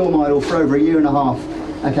formulating Film Idol for over 1.5 years.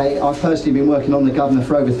 Okay, I've personally been working on The Governor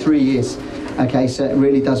for over 3 years. Okay, so it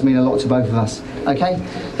really does mean a lot to both of us. Okay,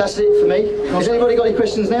 that's it for me. Has anybody got any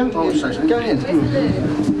questions now? Go ahead.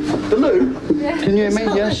 The loo? Can you hear me?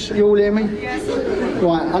 Yes, you all hear me? Yes.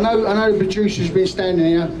 Right, I know the producer's been standing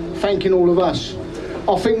here thanking all of us.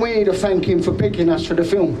 I think we need to thank him for picking us for the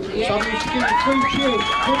film. Yeah. So I need to give him 3 cheers.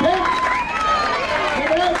 Hip hip. Hip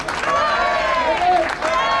hip.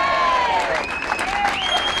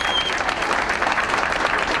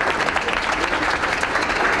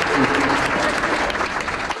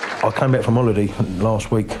 I came back from holiday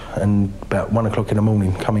last week and about 1 o'clock in the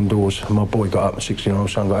morning, come indoors, and my boy got up, my 16-year-old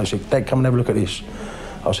son got up and said, Dad, come and have a look at this.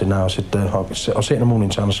 I said, no, I said, I'll see it in the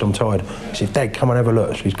morning, son, I said, I'm tired. He said, Dad, come and have a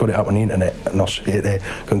look. So he's got it up on the internet, and I see it there.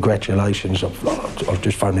 Congratulations. I've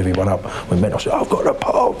just phoned everyone up. We met, I said, I've got a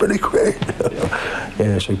part, Billy Quinn.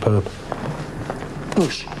 Yeah, superb.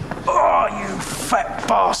 Bush. Oh, you fat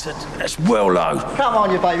bastard. That's well low. Come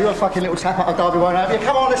on, you baby. You're a fucking little tap out of Derby won't have you.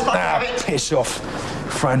 Come on, let's fucking have it. Piss off.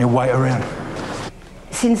 Throwing your weight around.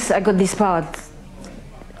 Since I got this part,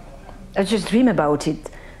 I just dream about it.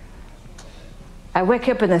 I wake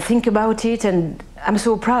up and I think about it, and I'm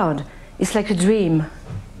so proud. It's like a dream.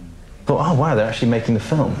 Thought, oh wow, they're actually making the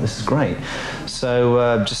film. This is great.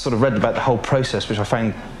 So just sort of read about the whole process, which I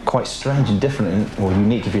found quite strange and different, or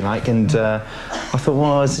unique, if you like. And I thought,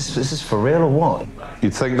 well, is this for real or what?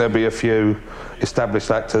 You'd think there'd be a few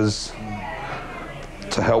established actors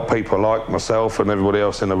to help people like myself and everybody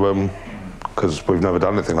else in the room, because we've never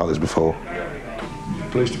done anything like this before.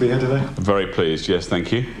 Pleased to be here today? Very pleased, yes,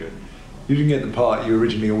 thank you. You didn't get the part you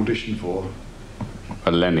originally auditioned for?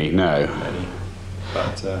 Lenny, no. Lenny.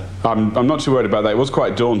 But, I'm not too worried about that. It was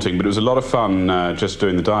quite daunting, but it was a lot of fun just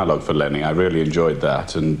doing the dialogue for Lenny. I really enjoyed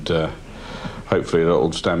that, and hopefully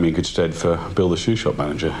it'll stand me in good stead for Bill the shoe shop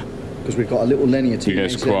manager. Because we've got a little Lenny, a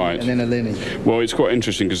teenage Yes, quite. and then a Lenny. Well, it's quite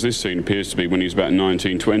interesting because this scene appears to be when he's about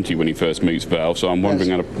 19, 20 when he first meets Val, so I'm wondering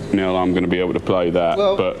how I'm going to be able to play that.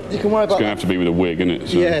 Well, but you can worry about it's going to have to be with a wig, isn't it?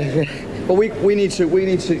 So. Yeah, but we need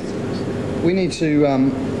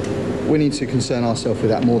to concern ourselves with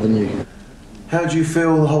that more than you. How do you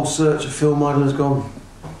feel the whole search of Film Idol has gone?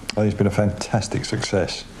 I think it's been a fantastic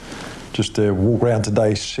success. Just to walk around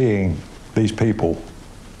today seeing these people,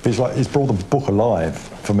 it's brought the book alive,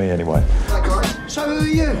 for me anyway. So who are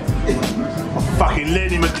you? I'm fucking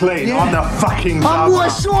Lenny McLean, Yeah. I'm the fucking I'm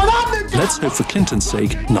governor. Let's hope for Clinton's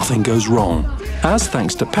sake nothing goes wrong, as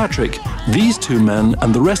thanks to Patrick, these two men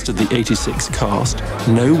and the rest of the 86 cast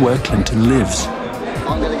know where Clinton lives.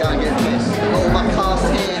 I'm going to go and get this. All my cast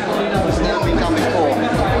here has never been done before.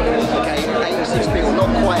 Okay, 86 people, not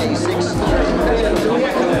quite 86.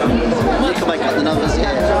 You can make up the numbers here.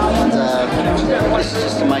 And this is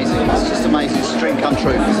just amazing. It's just amazing. It's a dream come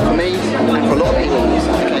true. For me and for a lot of people.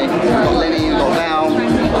 Okay, we've got Lenny, we've got Val,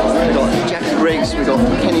 we've got Jackie Briggs, we've got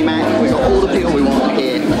Kenny Mack, we've got all the people we want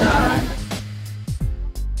here.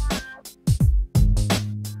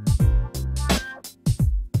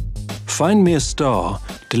 Find Me a Star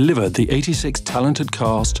delivered the 86 talented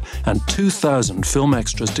cast and 2,000 film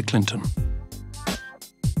extras to Clinton.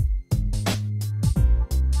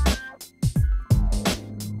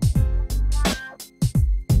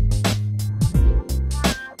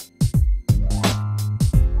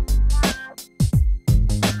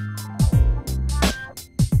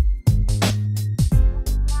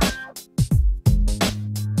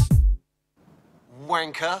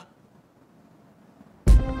 Wanker.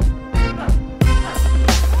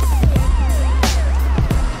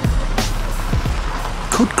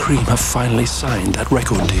 Could Cream have finally signed that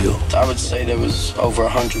record deal? I would say there was over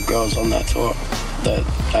 100 girls on that tour that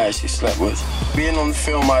I actually slept with. Being on the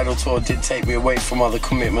Film Idol tour did take me away from other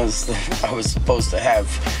commitments that I was supposed to have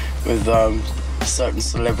with certain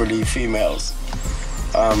celebrity females,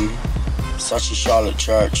 such as Charlotte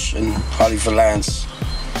Church and Holly Valance.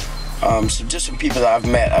 So just some people that I've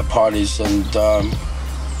met at parties, and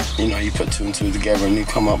you know, you put two and two together and you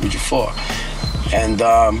come up with your four. And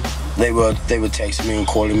they were texting me and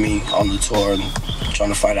calling me on the tour and trying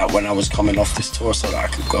to find out when I was coming off this tour so that I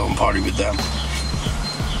could go and party with them.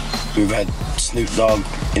 We've had Snoop Dogg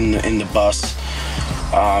in the bus.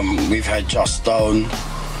 We've had Joss Stone.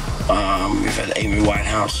 We've had Amy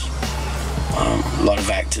Winehouse. A lot of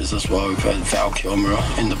actors as well. We've had Val Kilmer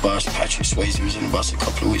in the bus. Patrick Swayze was in the bus a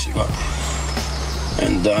couple of weeks ago.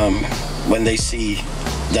 And when they see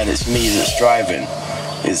that it's me that's driving,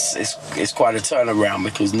 it's quite a turnaround,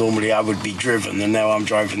 because normally I would be driven and now I'm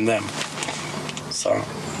driving them. So,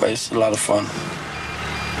 but it's a lot of fun.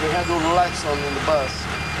 We had all the lights on in the bus.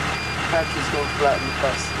 Patrick's going flat in the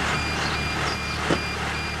bus.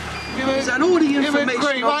 There's all the information.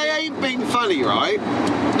 Cream, I ain't being funny, right?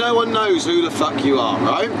 No one knows who the fuck you are,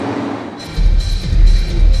 right?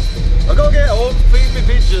 I gotta get on, feed me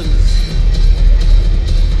pigeons.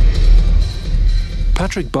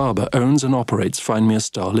 Patrick Barber owns and operates Find Me a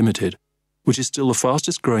Star Limited, which is still the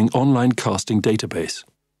fastest growing online casting database.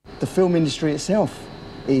 The film industry itself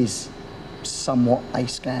is somewhat a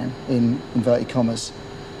scam, in inverted commas,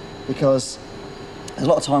 because there's a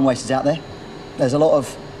lot of time wasters out there. There's a lot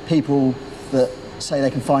of people that say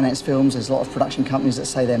they can finance films. There's a lot of production companies that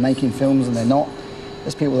say they're making films and they're not.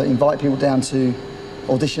 There's people that invite people down to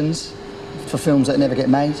auditions for films that never get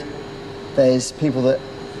made. There's people that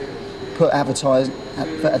put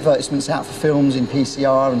advertisements out for films in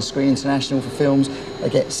PCR and Screen International for films. They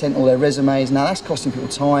get sent all their resumes. Now that's costing people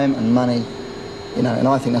time and money, you know, and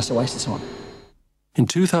I think that's a waste of time. In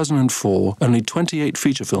 2004, only 28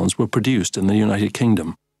 feature films were produced in the United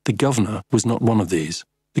Kingdom. The Governor was not one of these.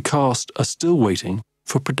 The cast are still waiting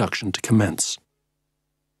for production to commence.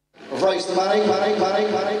 I've raised the money.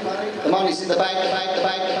 The money's in the bank,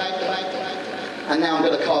 and now I'm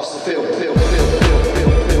going to cast the film.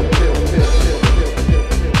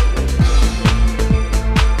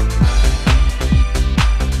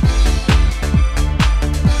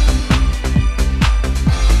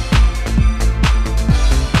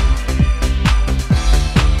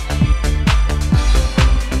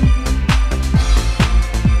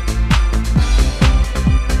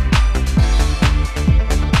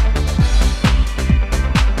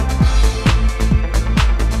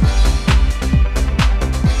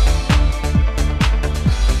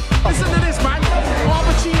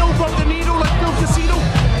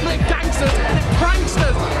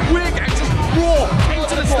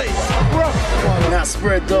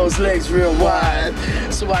 Spread those legs real wide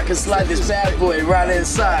so I can slide this bad boy right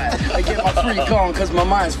inside. I get my freak on cause my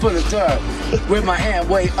mind's full of dirt. With my hand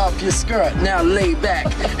way up your skirt. Now lay back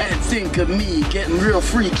and think of me getting real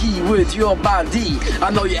freaky with your body. I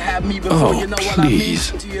know you had me before, you know what I mean?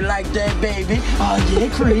 Do you like that, baby? Oh yeah,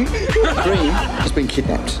 Cream. Cream has been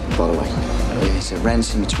kidnapped, by the way. It's a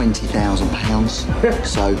ransom of £20,000.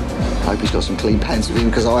 So I hope he's got some clean pants with him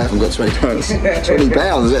because I haven't got £20. £20,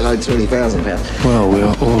 no, £20,000. Well, we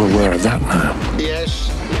are all aware of that now. Yes.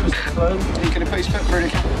 Hello, can you please put through the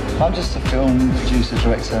I'm just a film producer,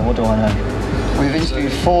 director, what do I know? We've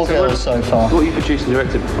interviewed 4 girls so far. What you produced and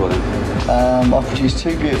directed before then? I've produced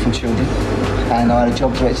 2 beautiful children and I had a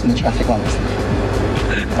job directing the traffic lights.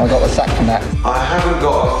 I got the sack from that. I haven't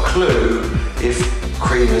got a clue if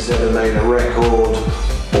Cream has ever made a record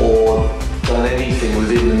or done anything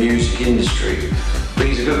within the music industry, but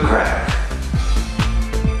he's a good crack.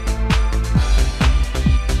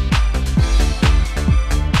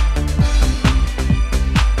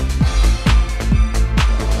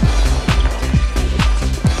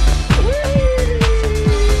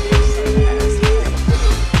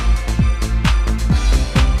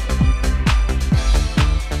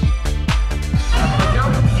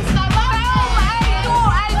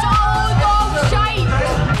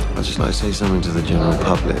 I say something to the general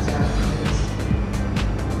public.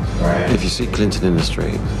 If you see Clinton in the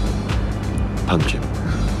street, punch him.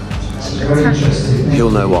 He'll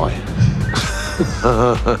know why.